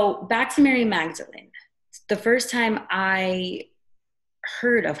 So back to Mary Magdalene. The first time I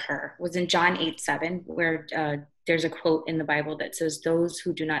heard of her was in John 8:7, where there's a quote in the Bible that says, "Those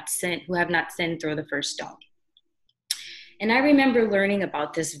who have not sinned, throw the first stone." And I remember learning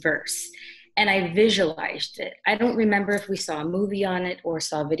about this verse, and I visualized it. I don't remember if we saw a movie on it or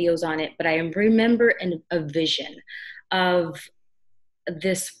saw videos on it, but I remember a vision of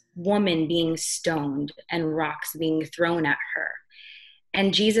this woman being stoned and rocks being thrown at her.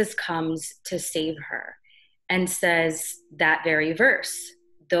 And Jesus comes to save her and says that very verse.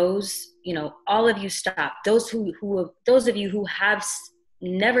 Those, all of you stop. Those of you who have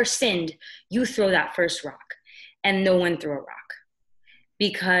never sinned, you throw that first rock. And no one threw a rock,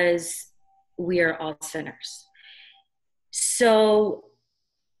 because we are all sinners. So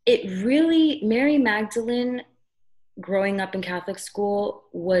Mary Magdalene growing up in Catholic school,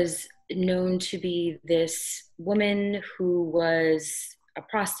 was known to be this woman who was a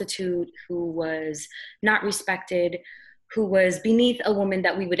prostitute, who was not respected, who was beneath a woman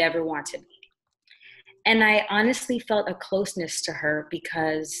that we would ever want to be. And I honestly felt a closeness to her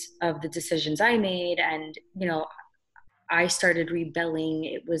because of the decisions I made. And, you know, I started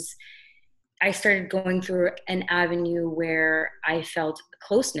rebelling. I started going through an avenue where I felt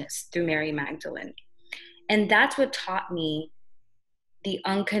closeness through Mary Magdalene. And that's what taught me the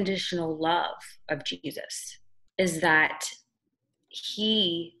unconditional love of Jesus, is that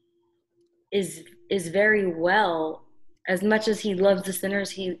he is very well, as much as he loves the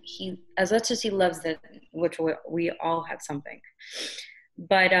sinners, he as much as he loves the, which we all have something,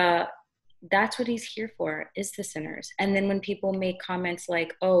 but that's what he's here for, is the sinners. And then when people make comments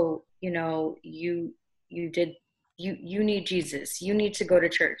like, oh, you know, you need Jesus, you need to go to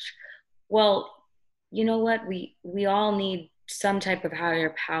church. Well, you know what, we all need some type of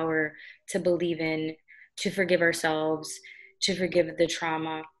higher power to believe in, to forgive ourselves, to forgive the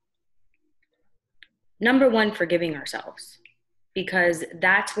trauma. Number one, forgiving ourselves, because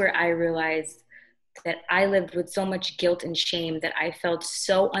that's where I realized that I lived with so much guilt and shame that I felt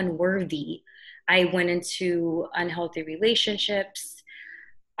so unworthy. I went into unhealthy relationships.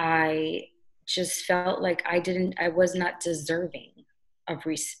 I just felt like I was not deserving of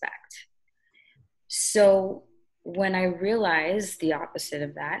respect. So when I realized the opposite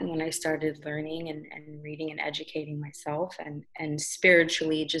of that, and when I started learning and reading and educating myself and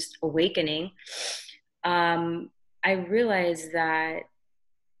spiritually just awakening, I realized that,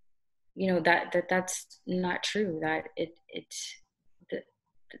 you know, that's not true. That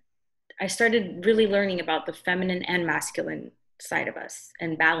I started really learning about the feminine and masculine side of us,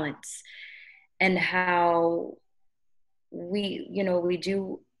 and balance, and how we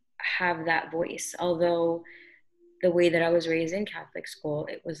do have that voice. Although the way that I was raised in Catholic school,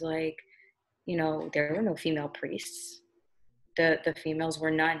 it was like, you know, there were no female priests. The females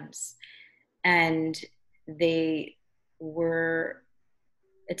were nuns, and they were,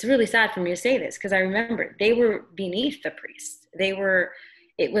 it's really sad for me to say this, because I remember they were beneath the priests.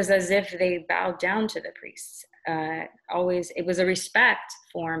 It was as if they bowed down to the priests. Always, it was a respect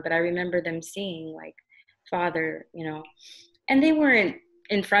for them, but I remember them seeing like, Father, you know, and they weren't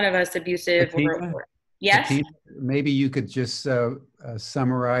in front of us abusive. Katina, Yes? Katina, maybe you could just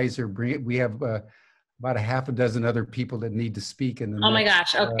summarize or bring it. We have about a half a dozen other people that need to speak in the Oh my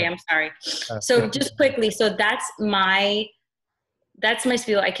next, gosh. Okay, I'm sorry. So just quickly, so that's my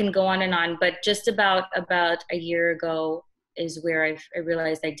spiel. I can go on and on, but just about a year ago is where I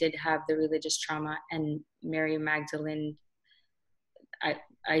realized I did have the religious trauma, and Mary Magdalene,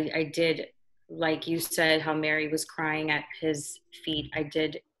 I did, like you said, how Mary was crying at his feet. I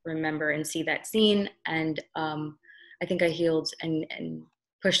did remember and see that scene, and I think I healed and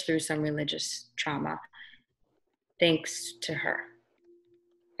pushed through some religious trauma thanks to her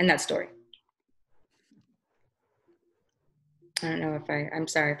and that story. I don't know if I'm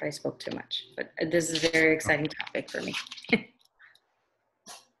sorry if I spoke too much, but this is a very exciting topic for me.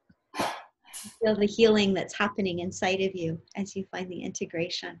 Feel the healing that's happening inside of you as you find the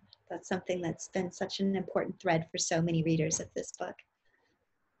integration. That's something that's been such an important thread for so many readers of this book.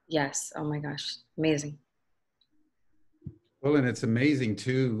 Yes. Oh my gosh. Amazing. Well, and it's amazing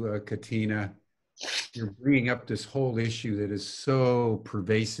too, Katina, you're bringing up this whole issue that is so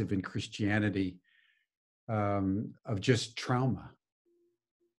pervasive in Christianity, of just trauma.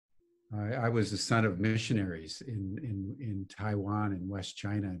 I was the son of missionaries in Taiwan and West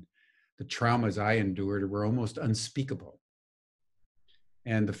China. The traumas I endured were almost unspeakable.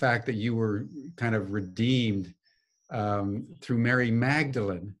 And the fact that you were kind of redeemed through Mary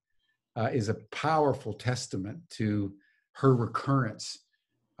Magdalene is a powerful testament to her recurrence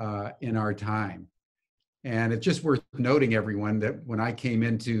in our time. And it's just worth noting, everyone, that when I came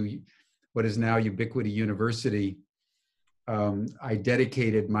into what is now Ubiquity University, I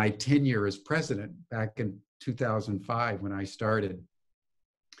dedicated my tenure as president back in 2005 when I started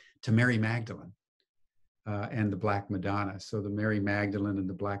to Mary Magdalene and the Black Madonna. So the Mary Magdalene and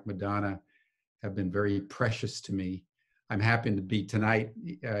the Black Madonna have been very precious to me. I'm happy to be tonight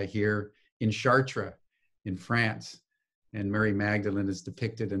here in Chartres in France, and Mary Magdalene is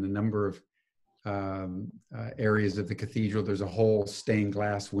depicted in a number of areas of the cathedral. There's a whole stained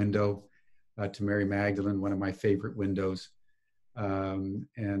glass window to Mary Magdalene, one of my favorite windows.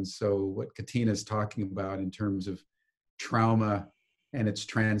 And so what Katina is talking about in terms of trauma and its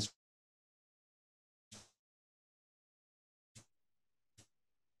transformation.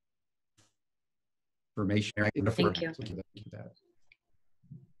 Thank you.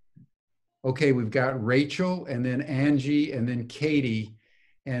 Okay, we've got Rachel and then Angie and then Katie.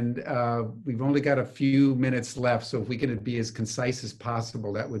 And we've only got a few minutes left. So if we can be as concise as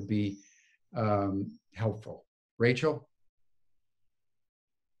possible, that would be helpful. Rachel?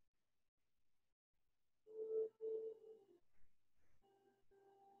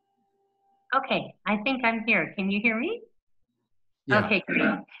 Okay, I think I'm here. Can you hear me? Yeah. Okay,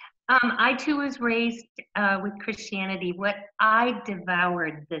 great. I too was raised with Christianity. I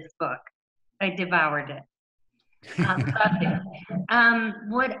devoured this book. I devoured it. Loved it.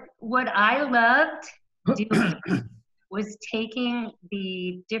 What I loved doing was taking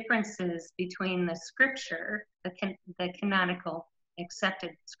the differences between the scripture, the canonical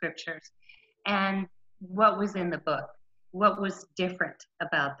accepted scriptures, and what was in the book. What was different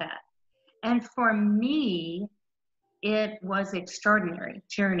about that? And for me, it was extraordinary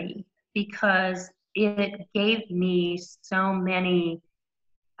journey because it gave me so many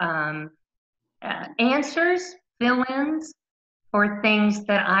answers, fill-ins for things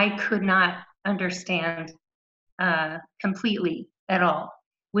that I could not understand completely at all,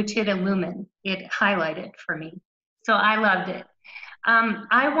 which it illumined, it highlighted for me. So I loved it.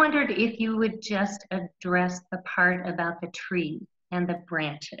 I wondered if you would just address the part about the tree and the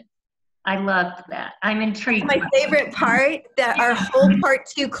branches. I loved that. I'm intrigued. My favorite part, that our whole part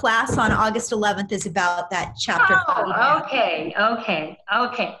 2 class on August 11th is about that chapter. Oh, okay.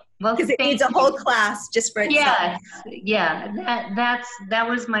 Well, because it needs a whole class just for itself. Yes, yeah, that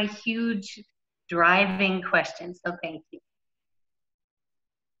was my huge driving question. So thank you.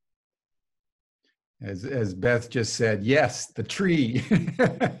 As Beth just said, yes, the tree.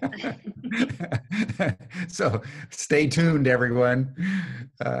 So stay tuned, everyone.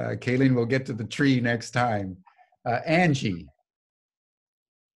 Kayleen will get to the tree next time. Angie.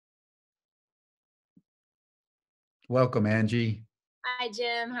 Welcome, Angie. Hi,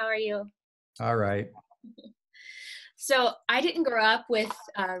 Jim. How are you? All right. So I didn't grow up with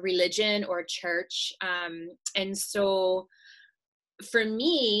religion or church. And so for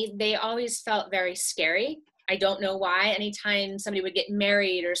me, they always felt very scary. I don't know why. Anytime somebody would get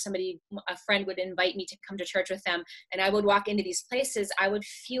married or a friend would invite me to come to church with them, and I would walk into these places, I would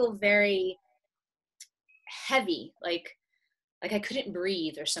feel very heavy, like I couldn't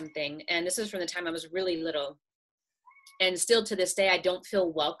breathe or something. And this is from the time I was really little. And still to this day, I don't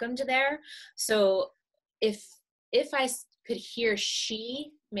feel welcomed there. So if I could hear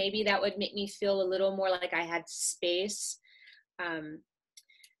she, maybe that would make me feel a little more like I had space.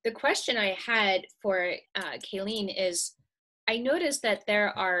 The question I had for Kayleen is, I noticed that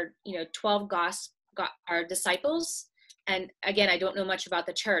there are 12 disciples, and again, I don't know much about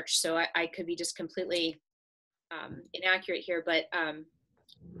the church, so I could be just completely inaccurate here, but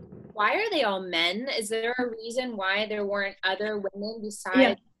why are they all men? Is there a reason why there weren't other women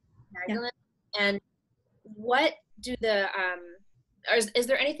besides Magdalene? Yeah. And what do is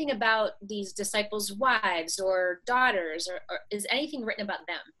there anything about these disciples' wives or daughters, or is anything written about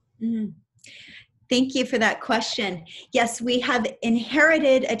them? Mm. Thank you for that question. Yes, we have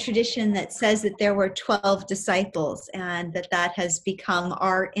inherited a tradition that says that there were 12 disciples and that has become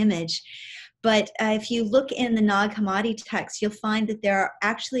our image. But if you look in the Nag Hammadi text, you'll find that there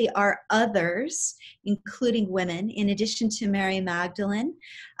actually are others, including women, in addition to Mary Magdalene.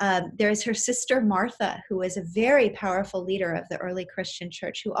 There's her sister Martha, who was a very powerful leader of the early Christian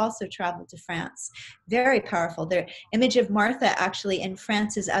church, who also traveled to France. Very powerful. The image of Martha actually in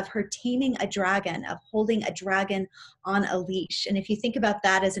France is of her taming a dragon, of holding a dragon on a leash. And if you think about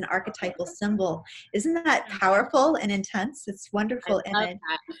that as an archetypal symbol, isn't that powerful and intense? It's a wonderful image.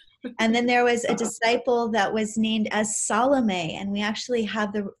 And then there was a disciple that was named as Salome, and we actually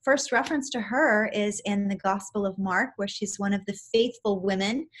have the first reference to her is in the Gospel of Mark, where she's one of the faithful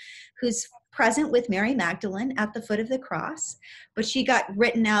women who's present with Mary Magdalene at the foot of the cross, but she got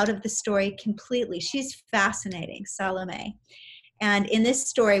written out of the story completely. She's fascinating, Salome. And in this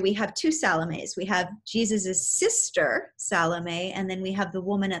story, we have two Salomes. We have Jesus' sister, Salome, and then we have the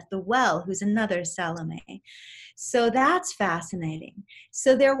woman at the well, who's another Salome. So that's fascinating.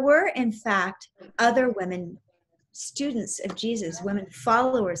 So there were, in fact, other women, students of Jesus, women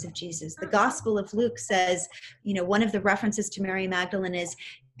followers of Jesus. The Gospel of Luke says, one of the references to Mary Magdalene is,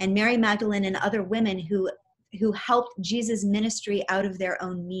 and Mary Magdalene and other women who helped Jesus' ministry out of their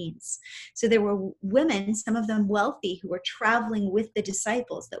own means. So there were women, some of them wealthy, who were traveling with the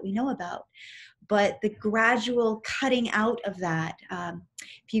disciples that we know about. But the gradual cutting out of that,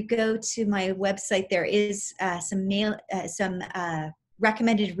 if you go to my website, there is some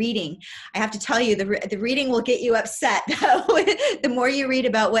recommended reading. I have to tell you, the reading will get you upset. The more you read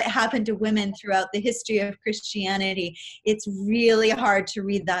about what happened to women throughout the history of Christianity, it's really hard to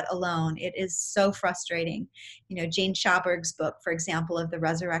read that alone. It is so frustrating. You know, Jane Schaberg's book, for example, of the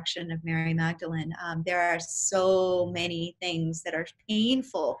resurrection of Mary Magdalene, there are so many things that are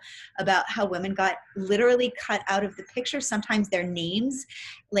painful about how women got literally cut out of the picture. Sometimes their names,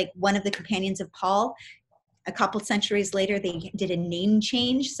 like one of the companions of Paul, a couple centuries later, they did a name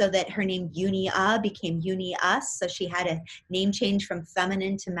change so that her name Unia became Unius. So she had a name change from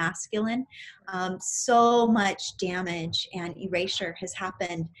feminine to masculine. So much damage and erasure has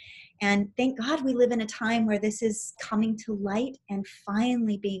happened. And thank God we live in a time where this is coming to light and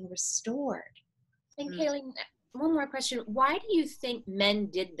finally being restored. And Kayleen, one more question. Why do you think men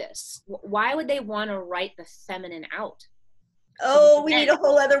did this? Why would they want to write the feminine out? Oh, we need a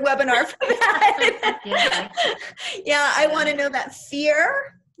whole other webinar for that. Yeah, I want to know that.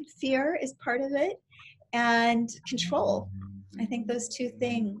 Fear is part of it, and control. I think those two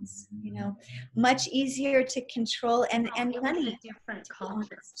things, you know, much easier to control, and money. Different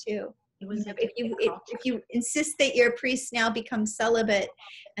culture too. It was If you insist that your priest now become celibate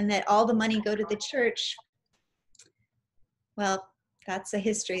and that all the money go to the church, well, that's a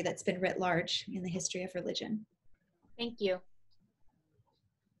history that's been writ large in the history of religion. Thank you.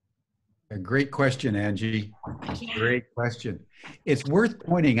 A great question, Angie. Great question. It's worth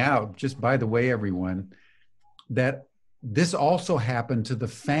pointing out, just by the way, everyone, that this also happened to the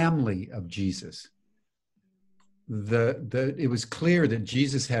family of Jesus. It was clear that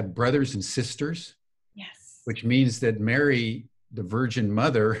Jesus had brothers and sisters. Yes. Which means that Mary, the Virgin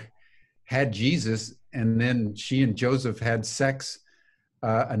Mother, had Jesus, and then she and Joseph had sex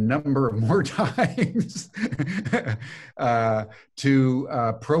a number of more times to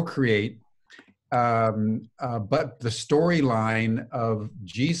procreate. But the storyline of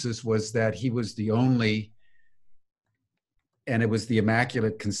Jesus was that he was the only, and it was the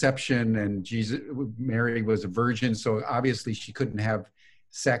Immaculate Conception, and Mary was a virgin, so obviously she couldn't have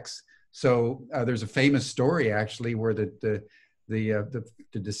sex. So there's a famous story actually where the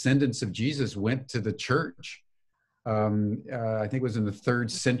descendants of Jesus went to the church. I think it was in the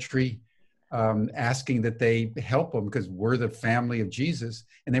 3rd century, asking that they help them because we're the family of Jesus,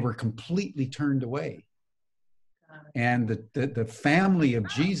 and they were completely turned away. And the family of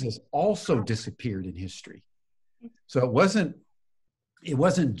Jesus also disappeared in history. So it wasn't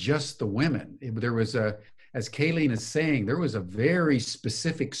just the women. There was as Kayleen is saying, there was a very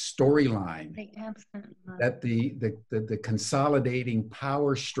specific storyline that the consolidating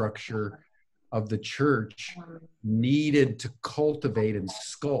power structure of the church needed to cultivate and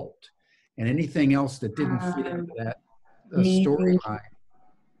sculpt. And anything else that didn't fit into that storyline,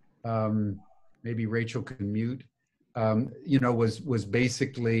 maybe Rachel can mute, was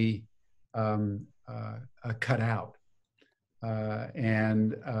basically cut out.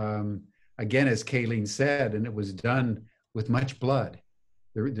 Again, as Kayleen said, and it was done with much blood.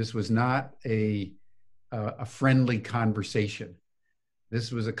 This was not a friendly conversation.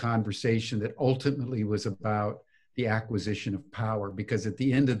 This was a conversation that ultimately was about the acquisition of power, because at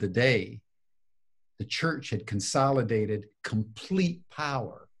the end of the day, the church had consolidated complete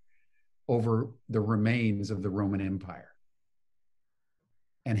power over the remains of the Roman Empire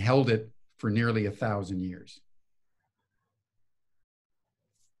and held it for nearly 1,000 years.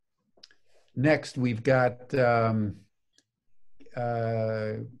 Next, we've got Rachel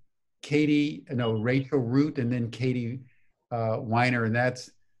Root, and then Katie Weiner, and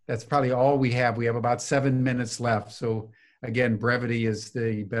that's probably all we have. We have about 7 minutes left. So again, brevity is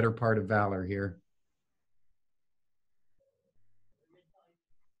the better part of valor here.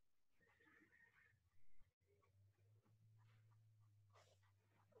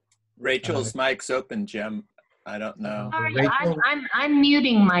 Rachel's mic's open, Jim. I don't know. Sorry, I'm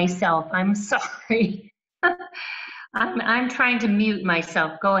muting myself. I'm sorry. I'm trying to mute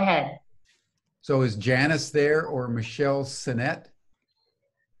myself. Go ahead. So is Janice there, or Michelle Sinet?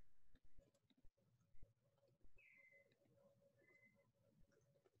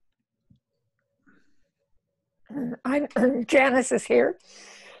 Janice is here.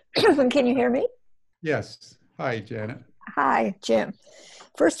 Can you hear me? Yes. Hi, Janet. Hi, Jim.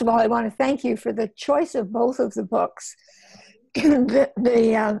 First of all, I want to thank you for the choice of both of the books,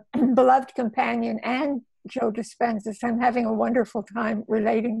 the Beloved Companion and Joe Dispenza's. I'm having a wonderful time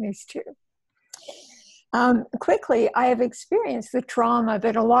relating these two. Quickly, I have experienced the trauma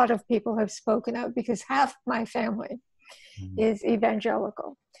that a lot of people have spoken of, because half my family is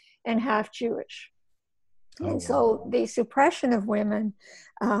evangelical and half Jewish. And so the suppression of women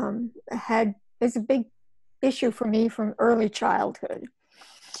is a big issue for me from early childhood.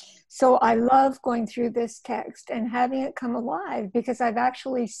 So I love going through this text and having it come alive, because I've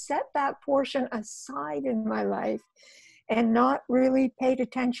actually set that portion aside in my life and not really paid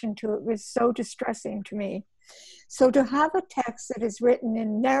attention to it. It was so distressing to me. So to have a text that is written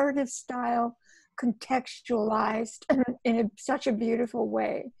in narrative style, contextualized in such a beautiful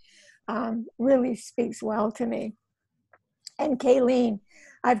way, really speaks well to me. And Kayleen,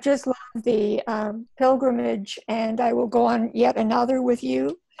 I've just loved the pilgrimage, and I will go on yet another with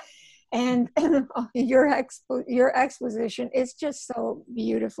you. And your exposition is just so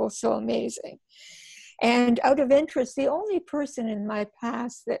beautiful, so amazing. And out of interest, the only person in my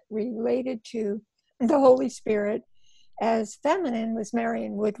past that related to the Holy Spirit as feminine was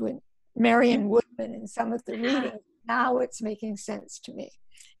Marion Woodman in some of the readings. Now it's making sense to me.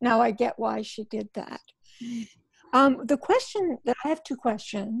 Now I get why she did that. The question that I have two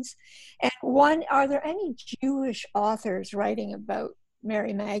questions, and one, are there any Jewish authors writing about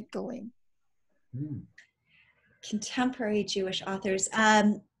Mary Magdalene? Contemporary Jewish authors.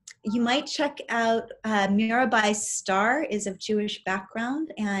 You might check out Mirabai Starr is of Jewish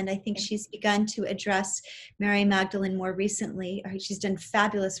background, and I think she's begun to address Mary Magdalene more recently. She's done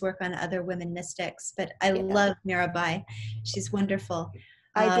fabulous work on other women mystics, but I love Mirabai. She's wonderful.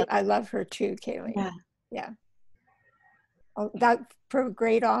 I love her too, Kayleen. Yeah. Oh, that's for a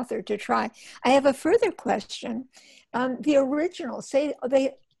great author to try. I have a further question. The original, say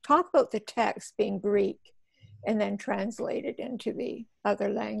they talk about the text being Greek and then translated into the other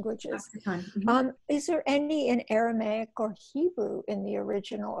languages. Is there any in Aramaic or Hebrew in the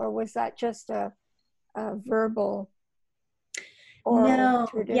original, or was that just a verbal oral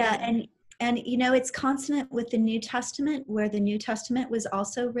tradition? Yeah, and you know, it's consonant with the New Testament, where the New Testament was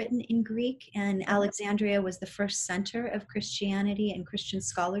also written in Greek, and Alexandria was the first center of Christianity and Christian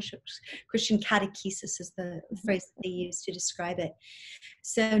scholarship. Christian catechesis is the phrase that they use to describe it.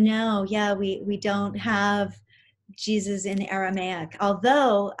 So no, we don't have Jesus in Aramaic,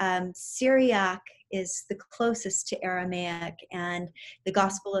 although Syriac is the closest to Aramaic, and the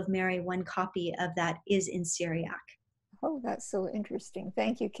Gospel of Mary, one copy of that is in Syriac. Oh, that's so interesting.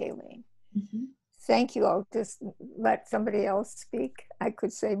 Thank you, Kayleen. Thank you. I'll just let somebody else speak. I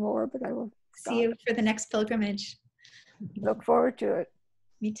could say more, but I will stop. See you for the next pilgrimage. Look forward to it.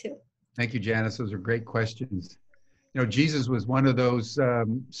 Me too. Thank you, Janice. Those are great questions. You know, Jesus was one of those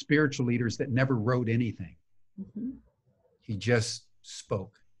spiritual leaders that never wrote anything. He just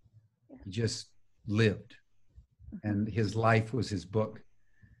spoke. He just lived. And his life was his book.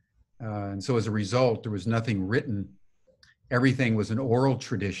 And so as a result, there was nothing written. Everything was an oral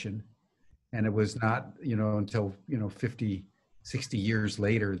tradition. And it was not, until, 50, 60 years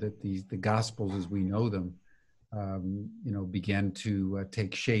later that the Gospels as we know them, began to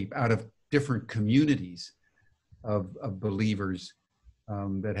take shape out of different communities of believers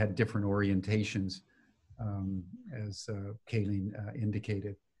that had different orientations, as Kayleen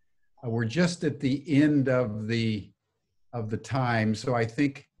indicated. We're just at the end of the time, so I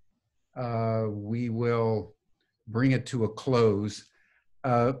think we will bring it to a close.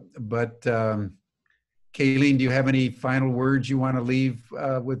 But Kayleen, do you have any final words you want to leave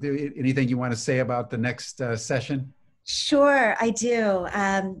with? Anything you want to say about the next session? Sure, I do.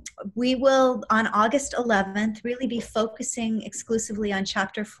 We will, on August 11th, really be focusing exclusively on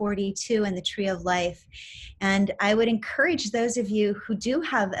chapter 42 and the Tree of Life. And I would encourage those of you who do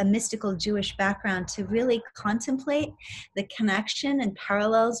have a mystical Jewish background to really contemplate the connection and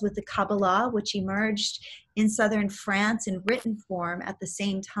parallels with the Kabbalah, which emerged in southern France in written form at the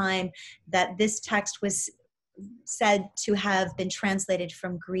same time that this text was said to have been translated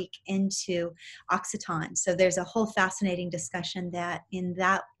from Greek into Occitan. So there's a whole fascinating discussion that in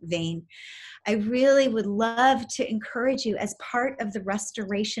that vein. I really would love to encourage you, as part of the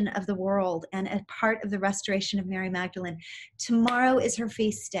restoration of the world and as part of the restoration of Mary Magdalene. Tomorrow is her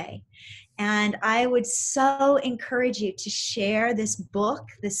feast day. And I would so encourage you to share this book,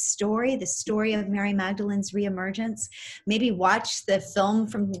 this story, the story of Mary Magdalene's reemergence. Maybe watch the film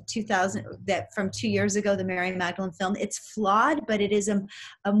from 2 years ago, the Mary Magdalene film. It's flawed, but it is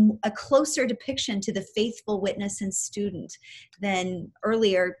a closer depiction to the faithful witness and student than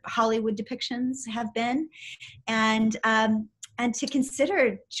earlier Hollywood depictions have been. And to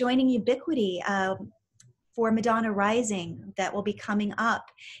consider joining Ubiquity for Madonna Rising that will be coming up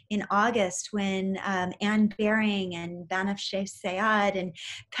in August, when Anne Baring and Banafsheh Sayad and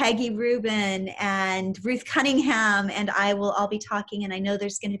Peggy Rubin and Ruth Cunningham and I will all be talking, and I know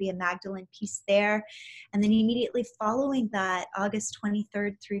there's going to be a Magdalene piece there. And then immediately following that, August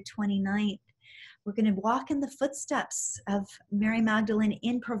 23rd through 29th, We're going to walk in the footsteps of Mary Magdalene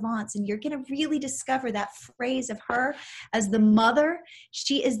in Provence, and you're going to really discover that phrase of her as the mother.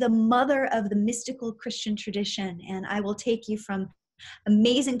 She is the mother of the mystical Christian tradition, and I will take you from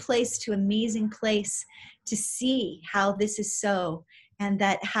amazing place to amazing place to see how this is so, and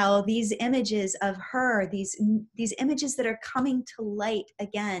that how these images of her, these images that are coming to light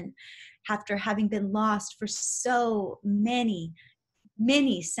again after having been lost for so many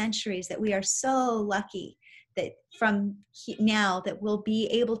centuries, that we are so lucky that from now that we'll be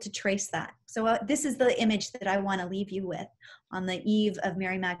able to trace that. So this is the image that I want to leave you with on the eve of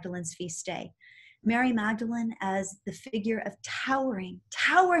Mary Magdalene's feast day. Mary Magdalene as the figure of towering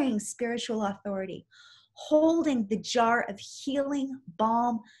spiritual authority, holding the jar of healing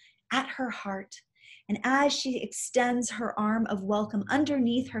balm at her heart. And as she extends her arm of welcome,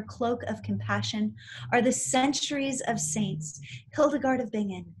 underneath her cloak of compassion are the centuries of saints: Hildegard of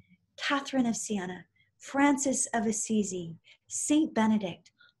Bingen, Catherine of Siena, Francis of Assisi, Saint Benedict,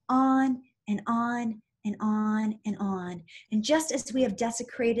 on and on and on and on. And just as we have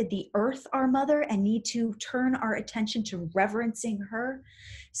desecrated the earth, our mother, and need to turn our attention to reverencing her,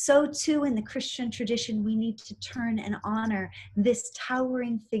 so too in the Christian tradition, we need to turn and honor this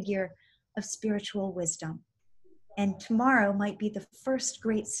towering figure of spiritual wisdom. And tomorrow might be the first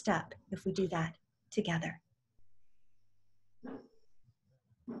great step if we do that together.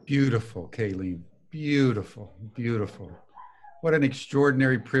 Beautiful, Kayleen. Beautiful, beautiful. What an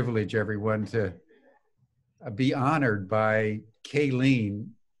extraordinary privilege, everyone, to be honored by Kayleen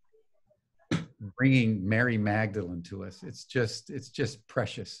bringing Mary Magdalene to us. It's just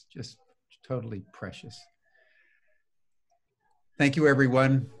precious, just totally precious. Thank you,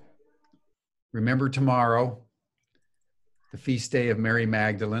 everyone. Remember tomorrow, the feast day of Mary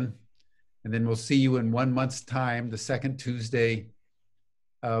Magdalene, and then we'll see you in 1 month's time, the second Tuesday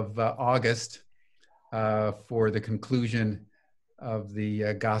of August, for the conclusion of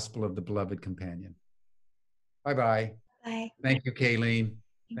the Gospel of the Beloved Companion. Bye-bye. Bye. Thank you, Kayleen.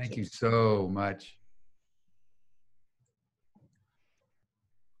 Thank you so much.